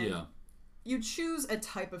 And you choose a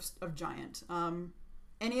type of giant.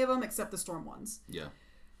 Any of them except the storm ones. Yeah.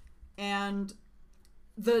 And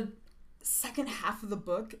the second half of the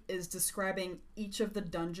book is describing each of the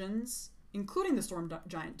dungeons, including the storm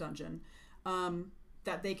giant dungeon,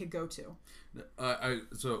 that they could go to.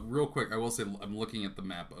 So real quick, I will say I'm looking at the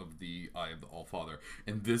map of the Eye of the Allfather,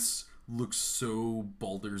 and this looks so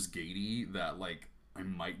Baldur's Gate-y that like I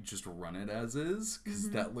might just run it as is because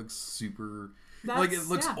that looks super. It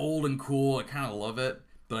looks old and cool. I kind of love it,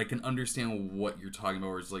 but I can understand what you're talking about.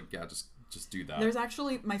 Where it's like, yeah, just do that. There's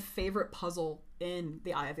actually my favorite puzzle in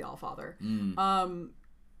the Eye of the Allfather.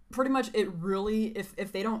 Pretty much, it really,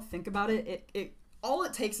 if they don't think about it, it all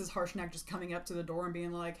it takes is Harshnag just coming up to the door and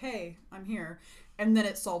being like, "Hey, I'm here," and then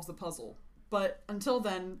it solves the puzzle. But until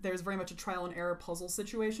then, there's very much a trial and error puzzle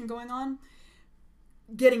situation going on,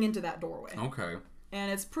 getting into that doorway. Okay.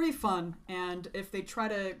 And it's pretty fun. And if they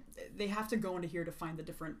they have to go into here to find the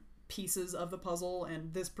different pieces of the puzzle.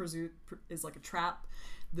 And this is like a trap.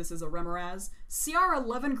 This is a Remoraz.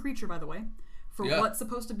 CR11 creature, by the way, for what's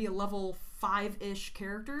supposed to be a level 5-ish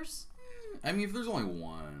characters. I mean, if there's only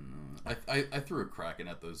one. I threw a Kraken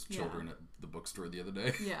at those children at the bookstore the other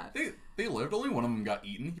day. Yeah. They lived. Only one of them got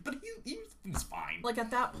eaten, but he was fine. Like, at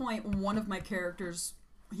that point, one of my characters,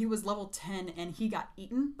 he was level 10, and he got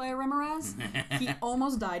eaten by a Remoraz. He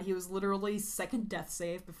almost died. He was literally second death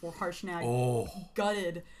save before Harshnag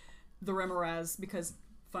gutted the Remoraz, because,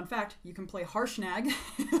 fun fact, you can play Harshnag.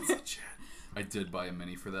 I did buy a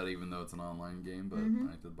mini for that, even though it's an online game, but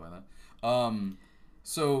I did buy that.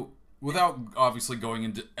 So... Without obviously going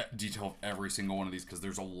into detail of every single one of these, because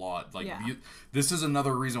there's a lot. Like, this is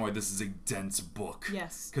another reason why this is a dense book.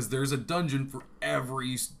 Yes. Because there's a dungeon for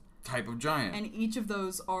every type of giant. And each of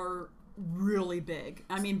those are really big.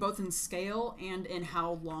 I mean, both in scale and in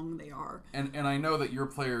how long they are. And I know that your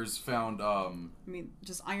players found... I mean,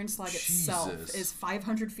 just Iron Slag itself is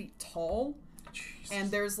 500 feet tall. Jesus. And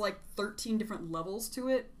there's like 13 different levels to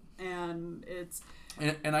it. And it's...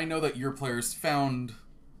 And I know that your players found...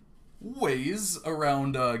 ways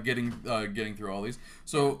around getting through all these.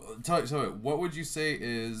 So tell me, what would you say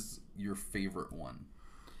is your favorite one?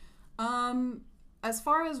 As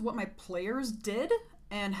far as what my players did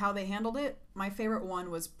and how they handled it, my favorite one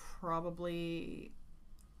was probably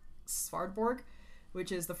Svardborg,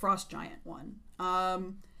 which is the Frost Giant one.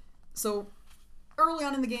 So early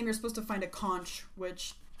on in the game, you're supposed to find a conch,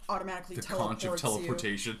 which automatically teleports conch of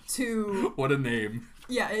teleportation. You to... What a name.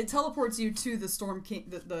 Yeah, it teleports you to the Storm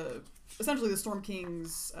King, essentially the Storm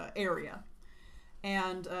King's area.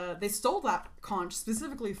 And they stole that conch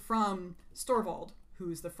specifically from Storvald,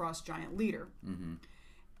 who's the Frost Giant leader. Mm-hmm.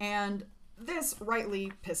 And this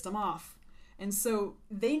rightly pissed him off. And so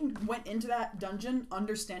they went into that dungeon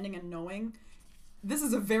understanding and knowing this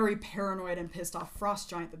is a very paranoid and pissed off Frost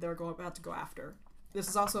Giant that they're about to go after. This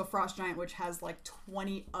is also a Frost Giant which has like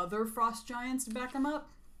 20 other Frost Giants to back him up.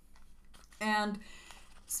 And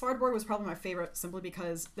Svardborg was probably my favorite simply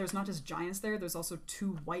because there's not just giants there, there's also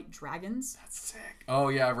 2 white dragons. That's sick. Oh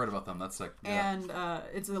yeah, I've read about them. That's sick. Yeah. And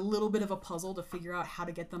it's a little bit of a puzzle to figure out how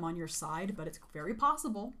to get them on your side, but it's very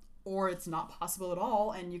possible. Or it's not possible at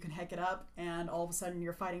all, and you can heck it up, and all of a sudden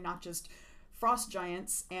you're fighting not just Frost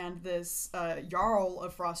Giants and this Jarl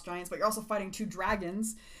of Frost Giants, but you're also fighting 2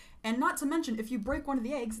 dragons. And not to mention, if you break one of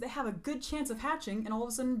the eggs, they have a good chance of hatching, and all of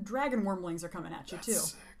a sudden dragon wormlings are coming at you too.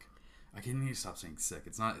 Sick. I need to stop saying sick.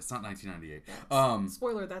 It's not 1998.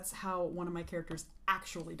 Spoiler, that's how one of my characters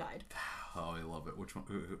actually died. Oh, I love it. Which one?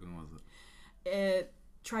 Who was it? It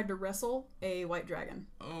tried to wrestle a white dragon.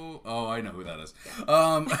 Oh, I know who that is.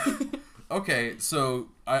 Yeah. Okay, so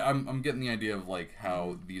I'm getting the idea of like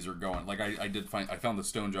how these are going. Like I found the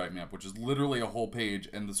Stone Giant map, which is literally a whole page,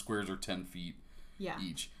 and the squares are 10 feet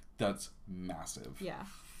each. That's massive. Yeah.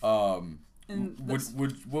 And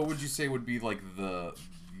what would you say would be like the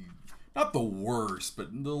not the worst, but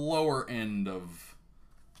the lower end of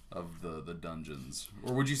the dungeons?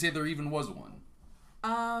 Or would you say there even was one?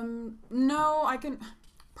 No, I can...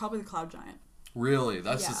 Probably the Cloud Giant. Really?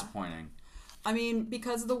 That's disappointing. I mean,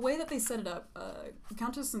 because the way that they set it up,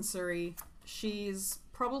 Countess Censuri, she's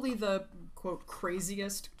probably the, quote,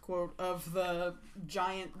 craziest, quote, of the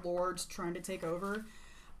giant lords trying to take over.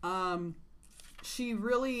 She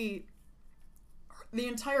really... The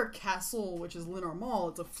entire castle, which is Linar Mall,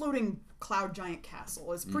 it's a floating cloud giant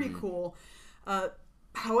castle. It's pretty cool.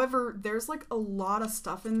 However, there's like a lot of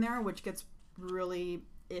stuff in there which gets really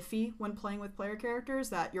iffy when playing with player characters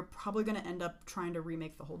that you're probably going to end up trying to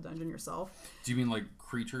remake the whole dungeon yourself. Do you mean like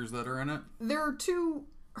creatures that are in it? There are 2...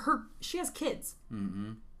 She has kids.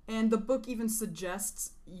 Mm-hmm. And the book even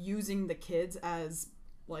suggests using the kids as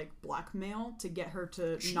like blackmail to get her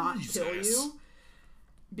to not kill you.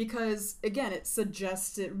 Because, again, it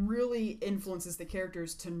suggests it really influences the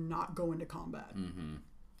characters to not go into combat.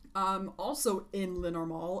 Mm-hmm. Also, in Linar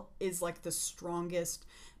Mall is, like, the strongest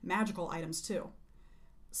magical items, too.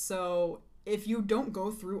 So, if you don't go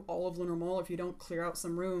through all of Linar Mall, if you don't clear out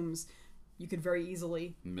some rooms, you could very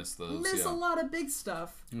easily miss those. miss a lot of big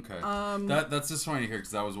stuff. Okay. That's just funny to hear,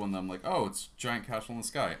 because that was one that I'm like, oh, it's giant castle in the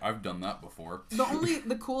sky. I've done that before.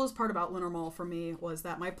 The coolest part about Linnermall for me was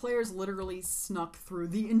that my players literally snuck through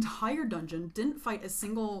the entire dungeon, didn't fight a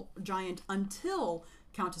single giant until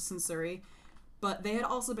Countess Censuri, but they had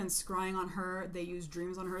also been scrying on her. They used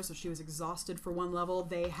dreams on her, so she was exhausted for one level.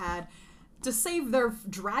 They had to save their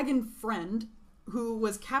dragon friend, who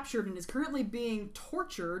was captured and is currently being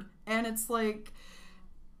tortured, and it's like,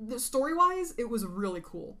 the story-wise, it was really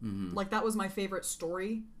cool. Like, that was my favorite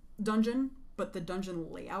story dungeon, but the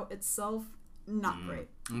dungeon layout itself, not great.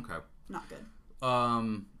 Okay. Not good.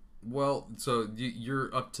 Well, so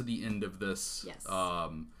you're up to the end of this. Yes. How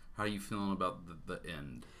are you feeling about the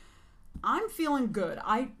end? I'm feeling good.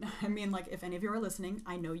 I mean, like, if any of you are listening,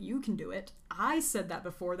 I know you can do it. I said that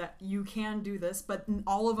before, that you can do this, but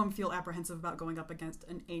all of them feel apprehensive about going up against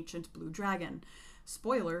an ancient blue dragon.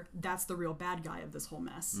 Spoiler, that's the real bad guy of this whole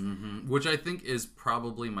mess. Which I think is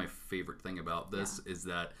probably my favorite thing about this, is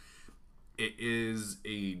that it is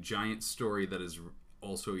a giant story that is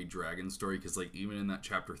also a dragon story, because, like, even in that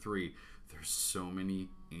chapter 3, there's so many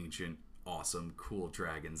ancient, awesome, cool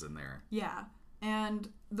dragons in there. Yeah. And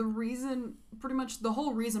the reason, pretty much the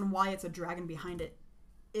whole reason why it's a dragon behind it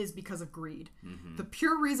is because of greed. The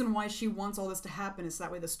pure reason why she wants all this to happen is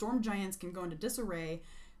that way the storm giants can go into disarray.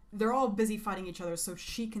 They're all busy fighting each other, so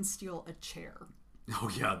she can steal a chair. Oh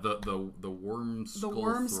yeah, the worm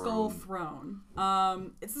skull skull throne.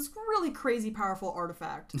 It's this really crazy powerful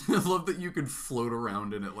artifact. I love that you could float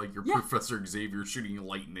around in it like you're Professor Xavier shooting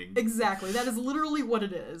lightning. Exactly, that is literally what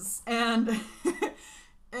it is. And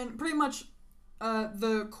and pretty much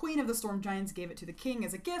the Queen of the Storm Giants gave it to the king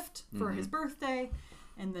as a gift for his birthday,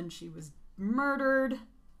 and then she was murdered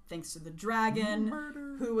thanks to the dragon,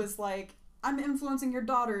 who was like, I'm influencing your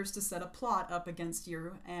daughters to set a plot up against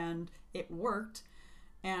you, and it worked.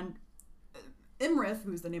 And Imrith,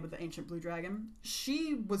 who's the name of the ancient blue dragon,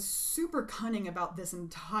 she was super cunning about this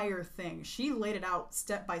entire thing. She laid it out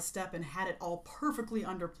step by step and had it all perfectly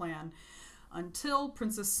under plan, until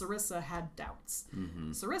Princess Sarissa had doubts.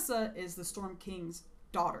 Sarissa is the Storm King's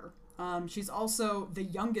daughter. She's also the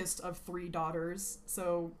youngest of 3 daughters,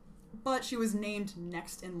 but she was named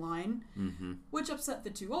next in line, which upset the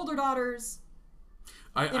 2 older daughters.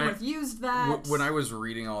 Imrith used that. When I was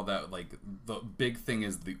reading all that, like, the big thing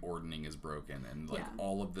is the ordning is broken, and like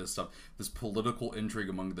all of this stuff, this political intrigue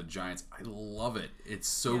among the giants. I love it. It's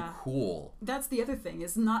so cool. That's the other thing.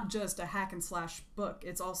 It's not just a hack and slash book.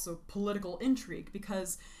 It's also political intrigue,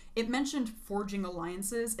 because it mentioned forging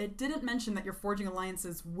alliances. It didn't mention that you're forging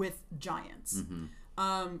alliances with giants.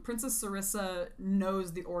 Princess Sarissa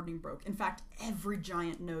knows the ordning broke. In fact, every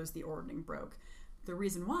giant knows the ordning broke. The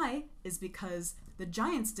reason why is because the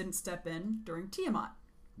giants didn't step in during Tiamat.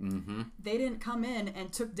 They didn't come in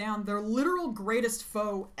and took down their literal greatest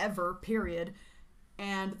foe ever, period.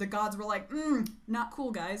 And the gods were like, not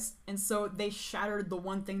cool, guys. And so they shattered the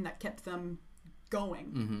one thing that kept them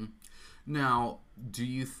going. Now, do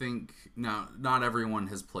you think... Now, not everyone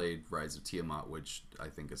has played Rise of Tiamat, which I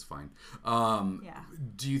think is fine.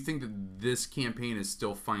 Do you think that this campaign is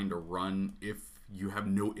still fine to run if you have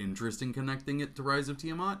no interest in connecting it to Rise of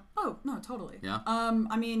Tiamat? Oh, no, totally. Yeah?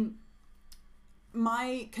 I mean,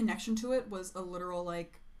 my connection to it was a literal,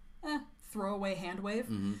 like, throwaway hand wave.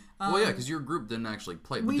 Well, yeah, because your group didn't actually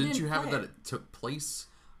play. But didn't you have it that it took place?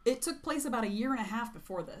 It took place about 1.5 years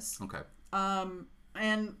before this. Okay.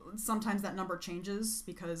 And sometimes that number changes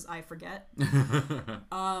because I forget.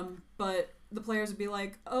 But the players would be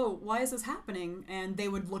like, oh, why is this happening? And they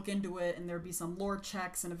would look into it, and there'd be some lore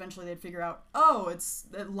checks, and eventually they'd figure out, oh,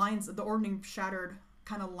 the ordning shattered,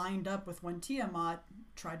 kind of lined up with when Tiamat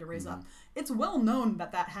tried to raise up. It's well known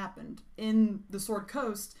that happened. In the Sword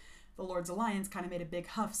Coast, the Lord's Alliance kind of made a big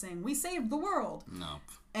huff saying, we saved the world. No.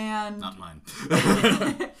 And not mine.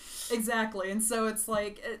 Exactly. And so it's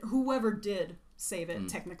like, whoever did save it,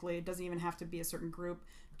 technically, it doesn't even have to be a certain group,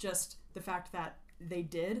 just the fact that they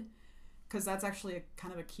did, because that's actually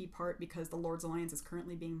kind of a key part, because the Lord's Alliance is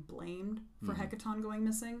currently being blamed for Hecaton going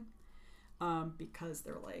missing, because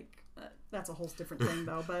they're like, that's a whole different thing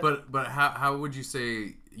though. But how would you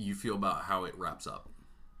say you feel about how it wraps up?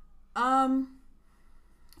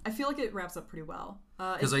 I feel like it wraps up pretty well.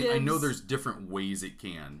 Because I know there's different ways it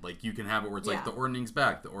can. Like, you can have it where it's like, the ordning's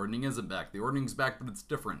back, the ordning isn't back, the ordning's back, but it's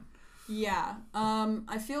different. Yeah.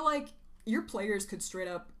 I feel like your players could straight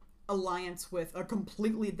up alliance with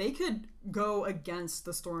they could go against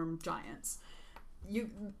the Storm Giants.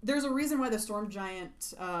 There's a reason why the Storm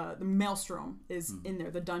Giant, the Maelstrom, is in there,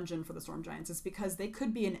 the dungeon for the Storm Giants. It's because they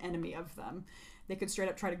could be an enemy of them. They could straight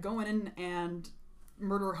up try to go in and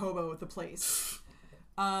murder hobo the place.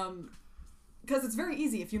 Because it's very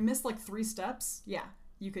easy. If you miss like 3 steps, yeah,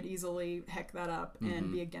 you could easily heck that up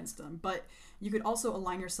and be against them. But you could also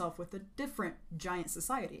align yourself with a different giant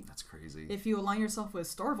society. That's crazy. If you align yourself with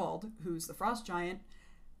Storvald, who's the frost giant,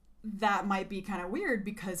 that might be kind of weird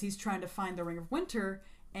because he's trying to find the Ring of Winter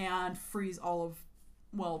and freeze all of,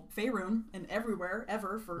 well, Faerun and everywhere,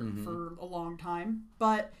 ever, for a long time.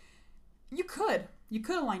 But you could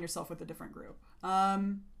align yourself with a different group.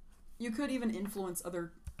 You could even influence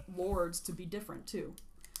other lords to be different, too.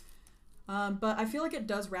 But I feel like it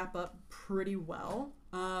does wrap up pretty well.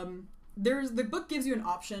 The book gives you an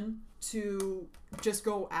option to just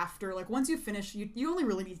go after, like, once you finish, you only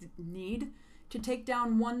really need to take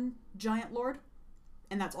down 1 giant lord,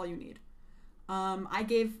 and that's all you need. I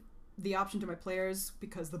gave the option to my players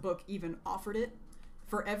because the book even offered it.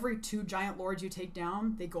 For every 2 giant lords you take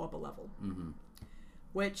down, they go up a level.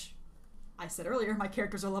 Which, I said earlier, my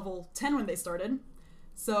characters are level 10 when they started.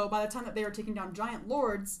 So by the time that they were taking down giant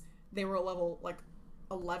lords, they were level, like,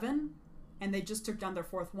 11, and they just took down their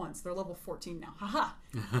 4th one, so they're level 14 now. Haha!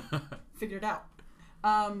 Figured it out.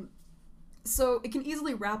 So it can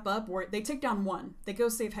easily wrap up where they take down 1, they go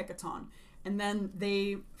save Hecaton, and then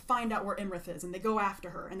they find out where Imrith is, and they go after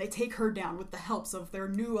her, and they take her down with the helps of their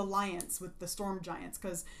new alliance with the Storm Giants,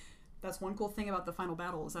 because that's one cool thing about the final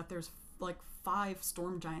battle, is that there's like 5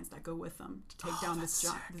 Storm Giants that go with them to take down this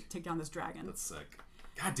dragon. That's sick.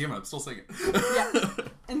 God damn it, I'm still saying it. Yeah.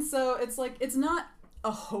 And so it's like, it's not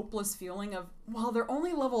a hopeless feeling of, well, they're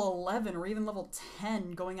only level 11 or even level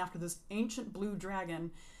 10 going after this ancient blue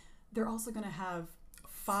dragon. They're also going to have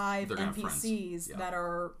 5 NPCs that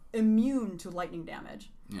are immune to lightning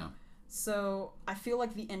damage. Yeah. So I feel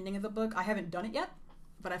like the ending of the book, I haven't done it yet,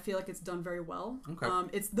 but I feel like it's done very well. Okay.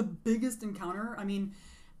 It's the biggest encounter. I mean,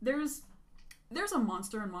 there's a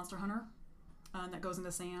monster in Monster Hunter that goes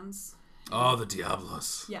into sands. Oh, the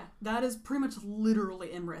Diablos. Yeah, that is pretty much literally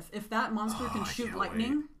Imrith. If that monster can shoot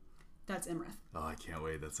lightning, that's Imrith. Oh, I can't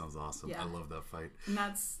wait. That sounds awesome. Yeah. I love that fight. And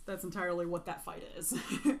that's entirely what that fight is.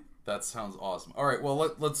 That sounds awesome. All right, well,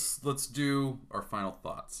 let's do our final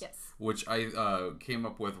thoughts. Yes. Which I came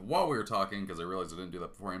up with while we were talking because I realized I didn't do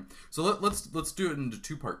that beforehand. So let's do it into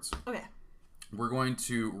 2 parts. Okay. We're going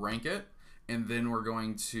to rank it, and then we're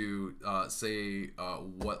going to say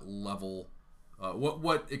what level,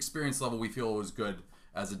 what experience level we feel was good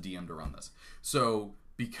as a DM to run this. So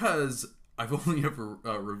because I've only ever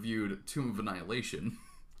reviewed Tomb of Annihilation,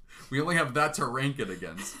 we only have that to rank it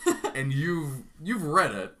against, and you've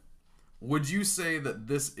read it. Would you say that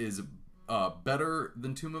this is better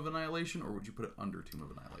than Tomb of Annihilation, or would you put it under Tomb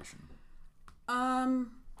of Annihilation?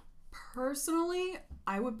 Personally,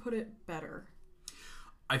 I would put it better.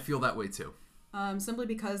 I feel that way too. Simply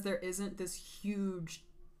because there isn't this huge,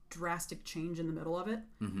 drastic change in the middle of it.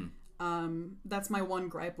 That's my one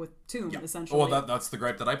gripe with Tomb, essentially. Oh, well, that's the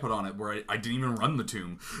gripe that I put on it, where I didn't even run the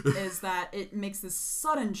Tomb. Is that it makes this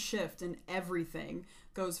sudden shift in everything.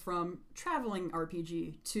 Goes from traveling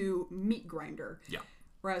RPG to meat grinder. Yeah.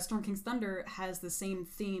 Whereas Storm King's Thunder has the same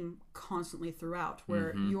theme constantly throughout,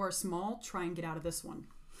 where you are small, try and get out of this one.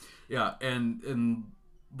 Yeah, and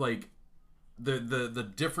like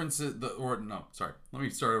the differences. Let me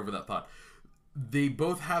start over that thought. They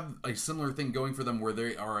both have a similar thing going for them, where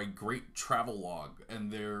they are a great travel log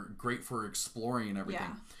and they're great for exploring and everything.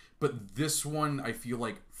 Yeah. But this one, I feel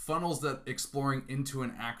like, funnels that exploring into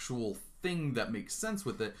an actual thing that makes sense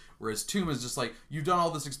with it, whereas Tomb is just like, you've done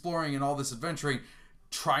all this exploring and all this adventuring,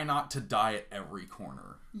 try not to die at every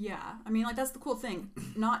corner. Yeah, I mean, like, that's the cool thing.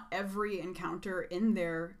 Not every encounter in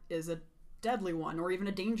there is a deadly one or even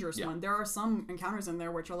a dangerous one. There are some encounters in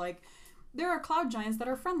there which are like, there are cloud giants that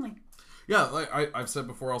are friendly. Yeah, like I've said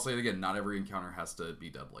before, I'll say it again, not every encounter has to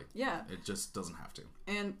be deadly. Yeah. It just doesn't have to.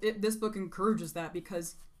 And this book encourages that,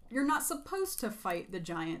 because you're not supposed to fight the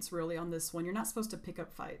giants really on this one. You're not supposed to pick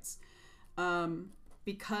up fights.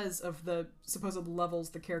 Because of the supposed levels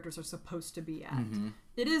the characters are supposed to be at.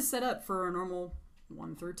 It is set up for a normal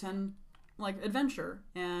 1 through 10 like adventure,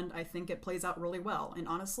 and I think it plays out really well. And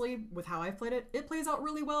honestly, with how I've played it, it plays out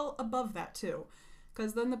really well above that too,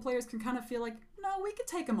 because then the players can kind of feel like, no, we could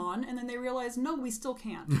take them on, and then they realize, no, we still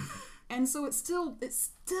can't. And so it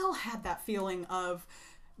still had that feeling of,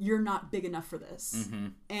 you're not big enough for this.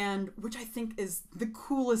 And which I think is the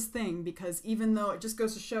coolest thing, because even though it just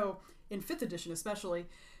goes to show, in 5th edition especially,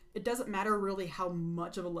 it doesn't matter really how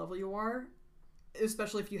much of a level you are,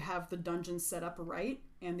 especially if you have the dungeons set up right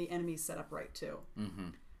and the enemies set up right too.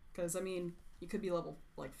 Because, I mean, you could be level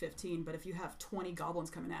like 15, but if you have 20 goblins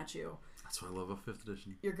coming at you, that's why I love a 5th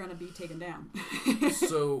edition. You're going to be taken down.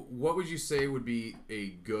 So what would you say would be a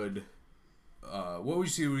good what would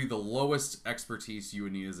you say would be the lowest expertise you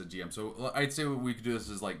would need as a GM? So I'd say we could do this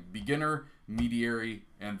as like beginner, mediary,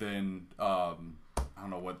 and then I don't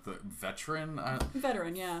know what the veteran.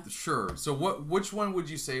 Veteran, yeah. Sure. So which one would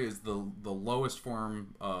you say is the lowest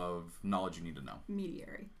form of knowledge you need to know?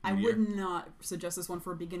 Mediary. I would not suggest this one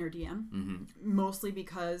for a beginner DM, mostly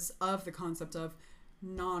because of the concept of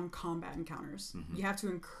non-combat encounters. You have to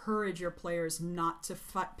encourage your players not to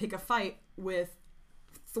pick a fight with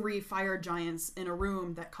 3 fire giants in a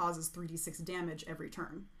room that causes 3d6 damage every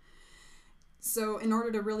turn. So in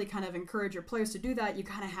order to really kind of encourage your players to do that, you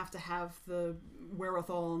kind of have to have the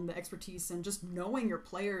wherewithal and the expertise and just knowing your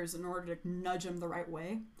players in order to nudge them the right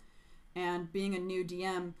way. And being a new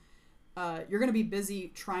DM, you're going to be busy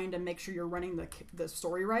trying to make sure you're running the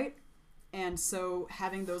story right. And so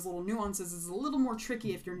having those little nuances is a little more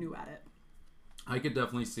tricky if you're new at it. I could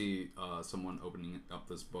definitely see someone opening up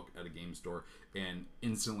this book at a game store and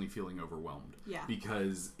instantly feeling overwhelmed. Yeah.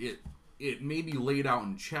 Because it may be laid out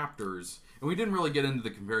in chapters, and we didn't really get into the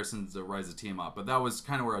comparisons of Rise of Tiamat, but that was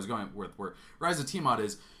kind of where I was going with, where Rise of Tiamat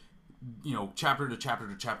is, chapter to chapter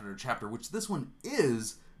to chapter to chapter, which this one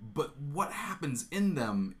is, but what happens in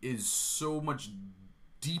them is so much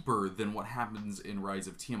deeper than what happens in Rise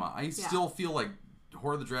of Tiamat. I still feel like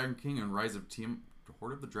Hoard of the Dragon King and Rise of Tiamat,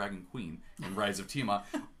 Hoard of the Dragon Queen and Rise of Tiamat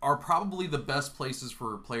are probably the best places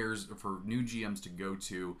for players, for new GMs to go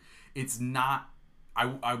to. It's not,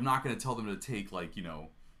 I'm not going to tell them to take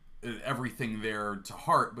everything there to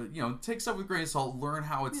heart, but take stuff with a grain of salt, learn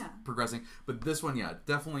how it's progressing. But this one,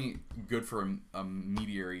 definitely good for a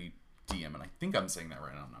mediary DM, and I think I'm saying that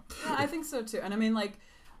right. I don't know. Yeah, I think so too. And I mean,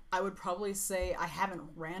 I would probably say I haven't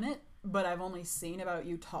ran it, but I've only seen about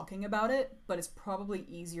you talking about it. But it's probably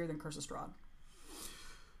easier than Curse of Strahd.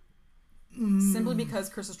 Simply because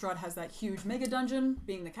Curse of Strahd has that huge mega dungeon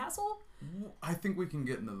being the castle. I think we can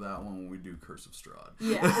get into that one when we do Curse of Strahd.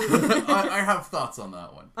 Yeah. I have thoughts on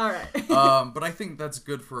that one. All right. But I think that's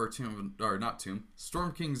good for our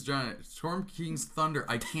Storm King's Thunder.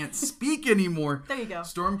 I can't speak anymore. There you go.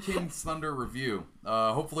 Storm King's Thunder review.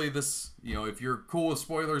 Hopefully this, if you're cool with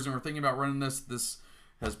spoilers and we're thinking about running this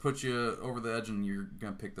has put you over the edge and you're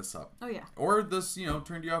going to pick this up. Oh, yeah. Or this,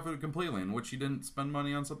 turned you off of it completely, in which you didn't spend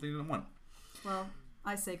money on something you didn't want. Well,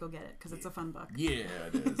 I say go get it, because it's a fun book. Yeah,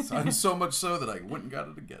 it is. I'm so much so that I went and got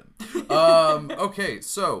it again. Okay,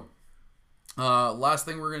 so last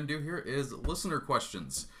thing we're going to do here is listener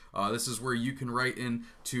questions. This is where you can write in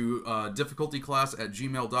to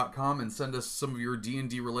difficultyclass@gmail.com and send us some of your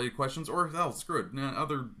D&D related questions, or hell, screw it,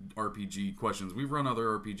 other RPG questions. We've run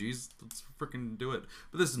other RPGs. Let's freaking do it.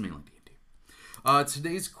 But this is mainly D&D.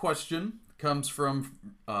 Today's question comes from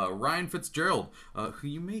Ryan Fitzgerald, who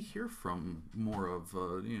you may hear from more of,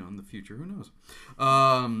 in the future. Who knows?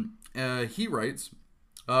 He writes,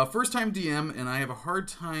 first time DM, and I have a hard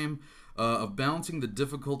time of balancing the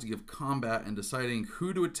difficulty of combat and deciding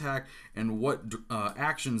who to attack and what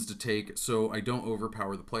actions to take so I don't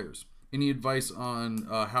overpower the players. Any advice on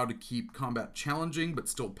how to keep combat challenging but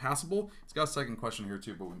still passable? He's got a second question here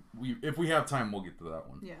too, but if we have time, we'll get to that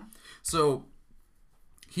one. Yeah. So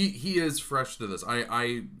he is fresh to this.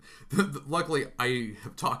 Luckily I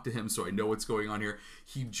have talked to him, so I know what's going on here.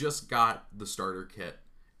 He just got the starter kit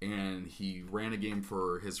and he ran a game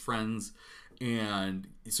for his friends. And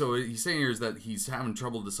so he's saying here is that he's having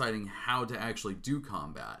trouble deciding how to actually do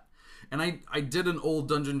combat. And I did an old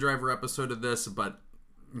Dungeon Driver episode of this, but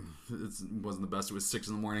it wasn't the best. It was 6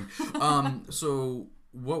 a.m. So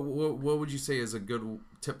what would you say is a good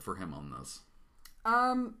tip for him on this?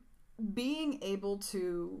 Being able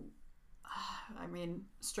to,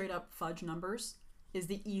 straight up fudge numbers is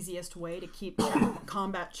the easiest way to keep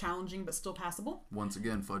combat challenging but still passable. Once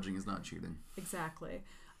again, fudging is not cheating. Exactly.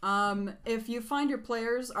 If you find your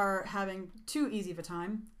players are having too easy of a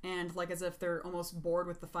time, and as if they're almost bored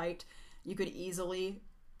with the fight, you could easily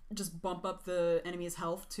just bump up the enemy's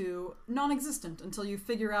health to non-existent until you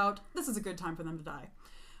figure out this is a good time for them to die.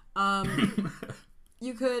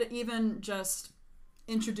 You could even just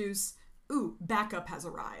introduce, backup has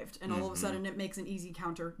arrived, and all of a sudden it makes an easy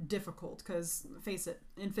counter difficult, because face it,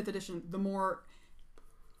 in 5th edition, the more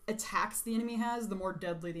attacks the enemy has, the more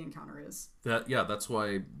deadly the encounter is. That's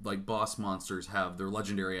why boss monsters have their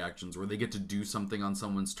legendary actions where they get to do something on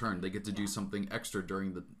someone's turn. They get to do something extra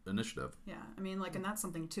during the initiative. Yeah, and that's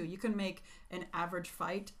something too. You can make an average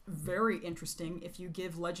fight very interesting if you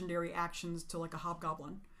give legendary actions to a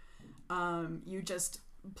hobgoblin. You just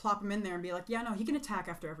plop him in there and be like, yeah, no, he can attack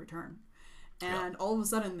after every turn. And all of a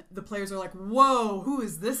sudden, the players are like, whoa, who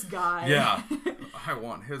is this guy? Yeah, I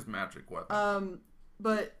want his magic weapon.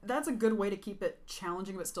 But that's a good way to keep it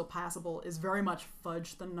challenging but still passable, is very much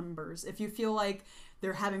fudge the numbers. If you feel like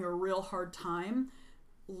they're having a real hard time,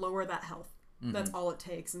 lower that health. That's all it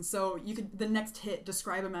takes. And so you could, the next hit,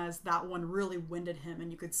 describe him as that one really winded him,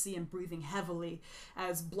 and you could see him breathing heavily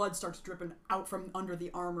as blood starts dripping out from under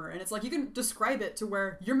the armor. And it's like, you can describe it to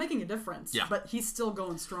where you're making a difference, but he's still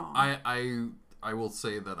going strong. I will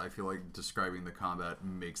say that I feel like describing the combat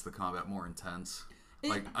makes the combat more intense.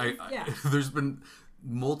 There's been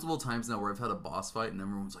multiple times now where I've had a boss fight and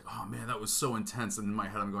everyone's like, oh man, that was so intense, and in my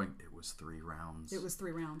head I'm going, it was 3 rounds. It was 3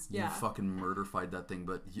 rounds. You fucking murder-fied that thing,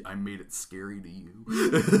 but I made it scary to you.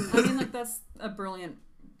 I mean, like, that's a brilliant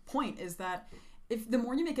point, is that if the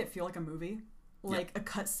more you make it feel like a movie, like a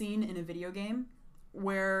cutscene in a video game,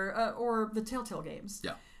 where or the Telltale games,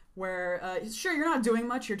 where sure, you're not doing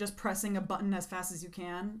much, you're just pressing a button as fast as you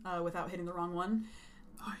can without hitting the wrong one,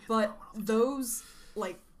 but those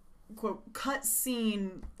like quote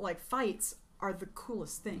cutscene like fights are the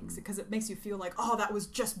coolest things, because it makes you feel like, oh, that was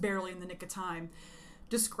just barely in the nick of time.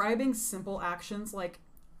 Describing simple actions like,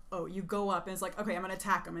 oh, you go up and it's like, okay, I'm gonna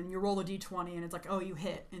attack him, and you roll a d20 and it's like, oh, you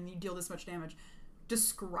hit and you deal this much damage.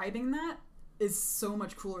 Describing that is so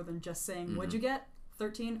much cooler than just saying, what'd you get?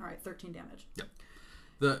 13? All right, 13 damage. Yep.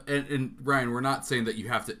 And Ryan, we're not saying that you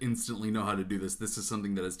have to instantly know how to do this. This is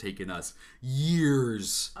something that has taken us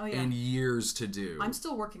years and years to do. I'm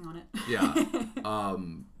still working on it. Yeah.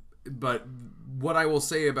 But what I will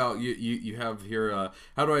say about you have here,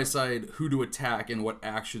 how do I decide who to attack and what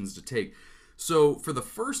actions to take? So for the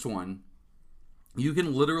first one, you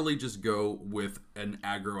can literally just go with an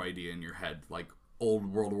aggro idea in your head, like old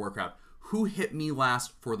World of Warcraft. Who hit me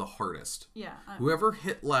last for the hardest? Yeah. Whoever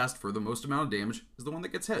hit last for the most amount of damage is the one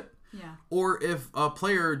that gets hit. Yeah. Or if a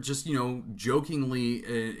player just, jokingly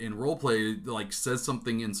in roleplay, like, says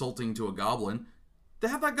something insulting to a goblin, they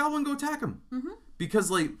have that goblin go attack him. Because,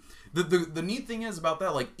 like, the neat thing is about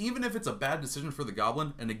that, like, even if it's a bad decision for the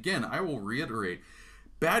goblin, and again, I will reiterate,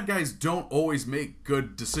 bad guys don't always make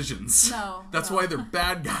good decisions. No. That's why they're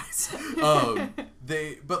bad guys.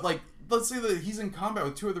 But, like, let's say that he's in combat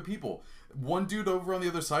with 2 other people. One dude over on the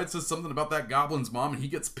other side says something about that goblin's mom, and he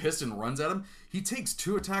gets pissed and runs at him. He takes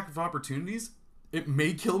 2 attack of opportunities. It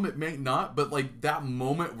may kill him, it may not, but like that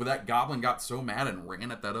moment where that goblin got so mad and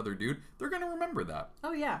ran at that other dude, they're gonna remember that.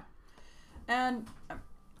 Oh yeah. And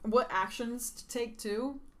what actions to take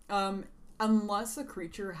too, unless a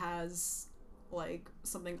creature has like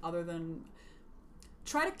something other than,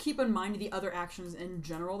 try to keep in mind the other actions in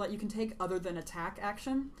general that you can take other than attack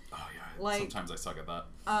action. Oh yeah, like, sometimes I suck at that.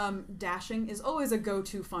 Dashing is always a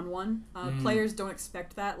go-to fun one. Players don't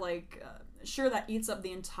expect that. Like, sure, that eats up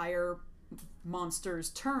the entire monster's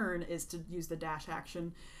turn is to use the dash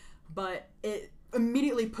action, but it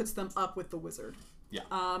immediately puts them up with the wizard. Yeah.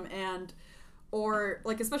 Or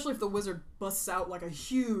like, especially if the wizard busts out like a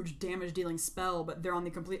huge damage-dealing spell, but they're on the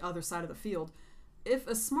complete other side of the field. If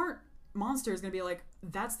a smart monster is going to be like,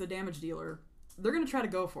 that's the damage dealer, they're going to try to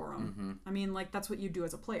go for him. I mean, like, that's what you do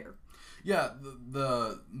as a player. Yeah,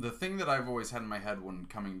 the thing that I've always had in my head when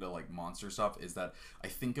coming to like monster stuff is that I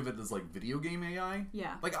think of it as like video game AI.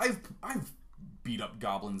 Yeah. Like I've beat up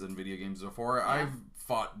goblins in video games before. Yeah. I've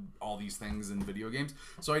fought all these things in video games.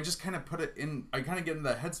 So I just kind of put it in, I kind of get in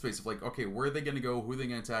that headspace of like, okay, where are they going to go? Who are they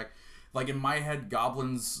going to attack? Like in my head,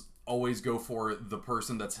 goblins always go for the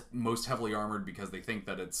person that's most heavily armored because they think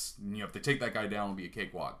that it's, if they take that guy down, it'll be a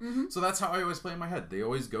cakewalk. So that's how I always play in my head. They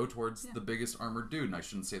always go towards the biggest armored dude, and I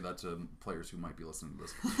shouldn't say that to players who might be listening to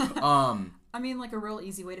this. I mean, like, a real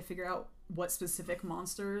easy way to figure out what specific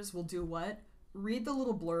monsters will do what, read the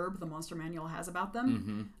little blurb the monster manual has about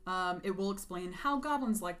them. It will explain how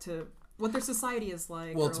goblins like to, what their society is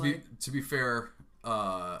like. Well, to be fair,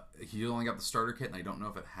 he only got the starter kit, and I don't know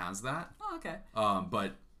if it has that. Oh, okay.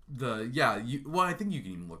 But I think you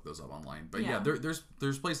can even look those up online. But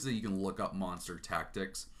there's places that you can look up monster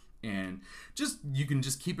tactics, and you can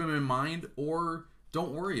just keep them in mind, or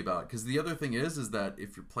don't worry about it. Because the other thing is that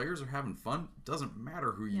if your players are having fun, it doesn't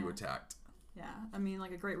matter who you attacked. Yeah, I mean,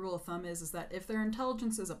 like, a great rule of thumb is that if their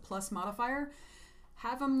intelligence is a plus modifier,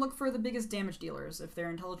 have them look for the biggest damage dealers. If their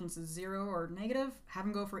intelligence is 0 or negative, have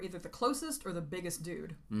them go for either the closest or the biggest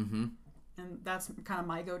dude. And that's kind of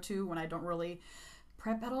my go-to when I don't really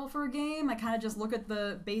prep at all for a game. I kind of just look at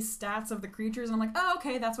the base stats of the creatures and I'm like, oh,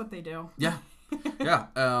 okay, that's what they do. Yeah.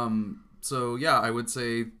 So yeah, I would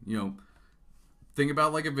say, think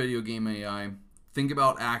about like a video game AI. Think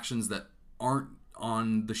about actions that aren't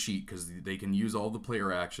on the sheet because they can use all the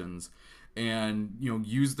player actions, and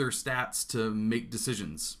use their stats to make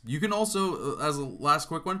decisions. You can also, as a last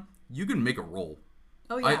quick one, you can make a roll.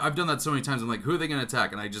 Oh, yeah. I've done that so many times. I'm like, who are they going to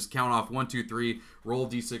attack? And I just count off 1, 2, 3, roll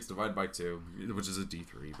d6, divide by 2, which is a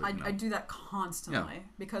d3. But, I do that constantly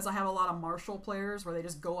because I have a lot of martial players where they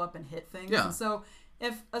just go up and hit things. Yeah. And so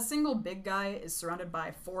if a single big guy is surrounded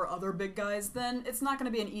by 4 other big guys, then it's not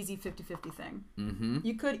going to be an easy 50-50 thing. Mm-hmm.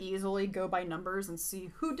 You could easily go by numbers and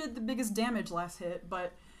see who did the biggest damage last hit,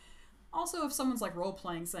 but also if someone's like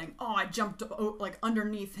role-playing saying, oh, I jumped like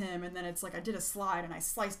underneath him and then it's like I did a slide and I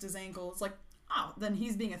sliced his ankle, it's like, oh, then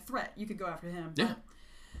he's being a threat. You could go after him. Yeah. But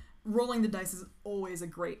rolling the dice is always a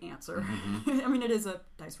great answer. I mean, it is a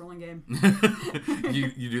dice rolling game.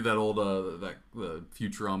 you do that old the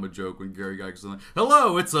Futurama joke when Gary Gygax is like,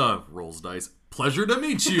 hello, it's rolls dice. Pleasure to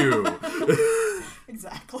meet you.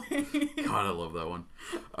 Exactly. God, I love that one.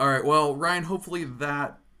 All right, well, Ryan, hopefully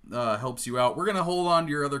that helps you out. We're gonna hold on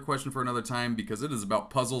to your other question for another time because it is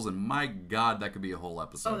about puzzles, and my God, that could be a whole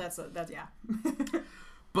episode. Oh, that's yeah.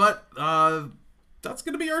 But that's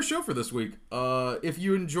going to be our show for this week. If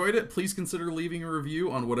you enjoyed it, please consider leaving a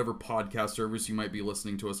review on whatever podcast service you might be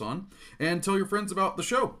listening to us on, and tell your friends about the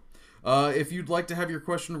show. If you'd like to have your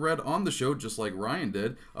question read on the show, just like Ryan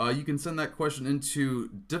did, you can send that question into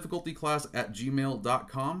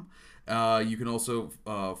difficultyclass@gmail.com. You can also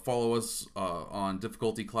follow us on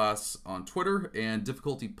Difficulty Class on Twitter and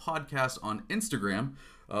Difficulty Podcast on Instagram.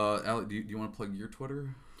 Allie, do you want to plug your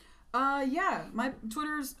Twitter? Yeah, my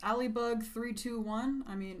Twitter's Allybug321.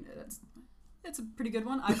 I mean, it's a pretty good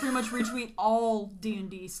one. I pretty much retweet all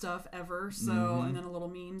D&D stuff ever, so, and then a little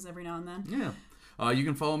memes every now and then. Yeah. You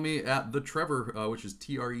can follow me at the Trevor, which is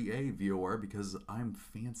TREAVOR, because I'm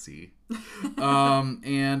fancy.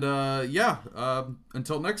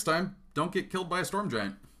 Until next time, don't get killed by a storm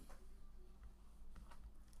giant.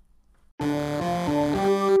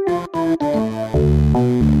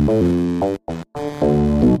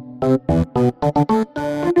 Thank you.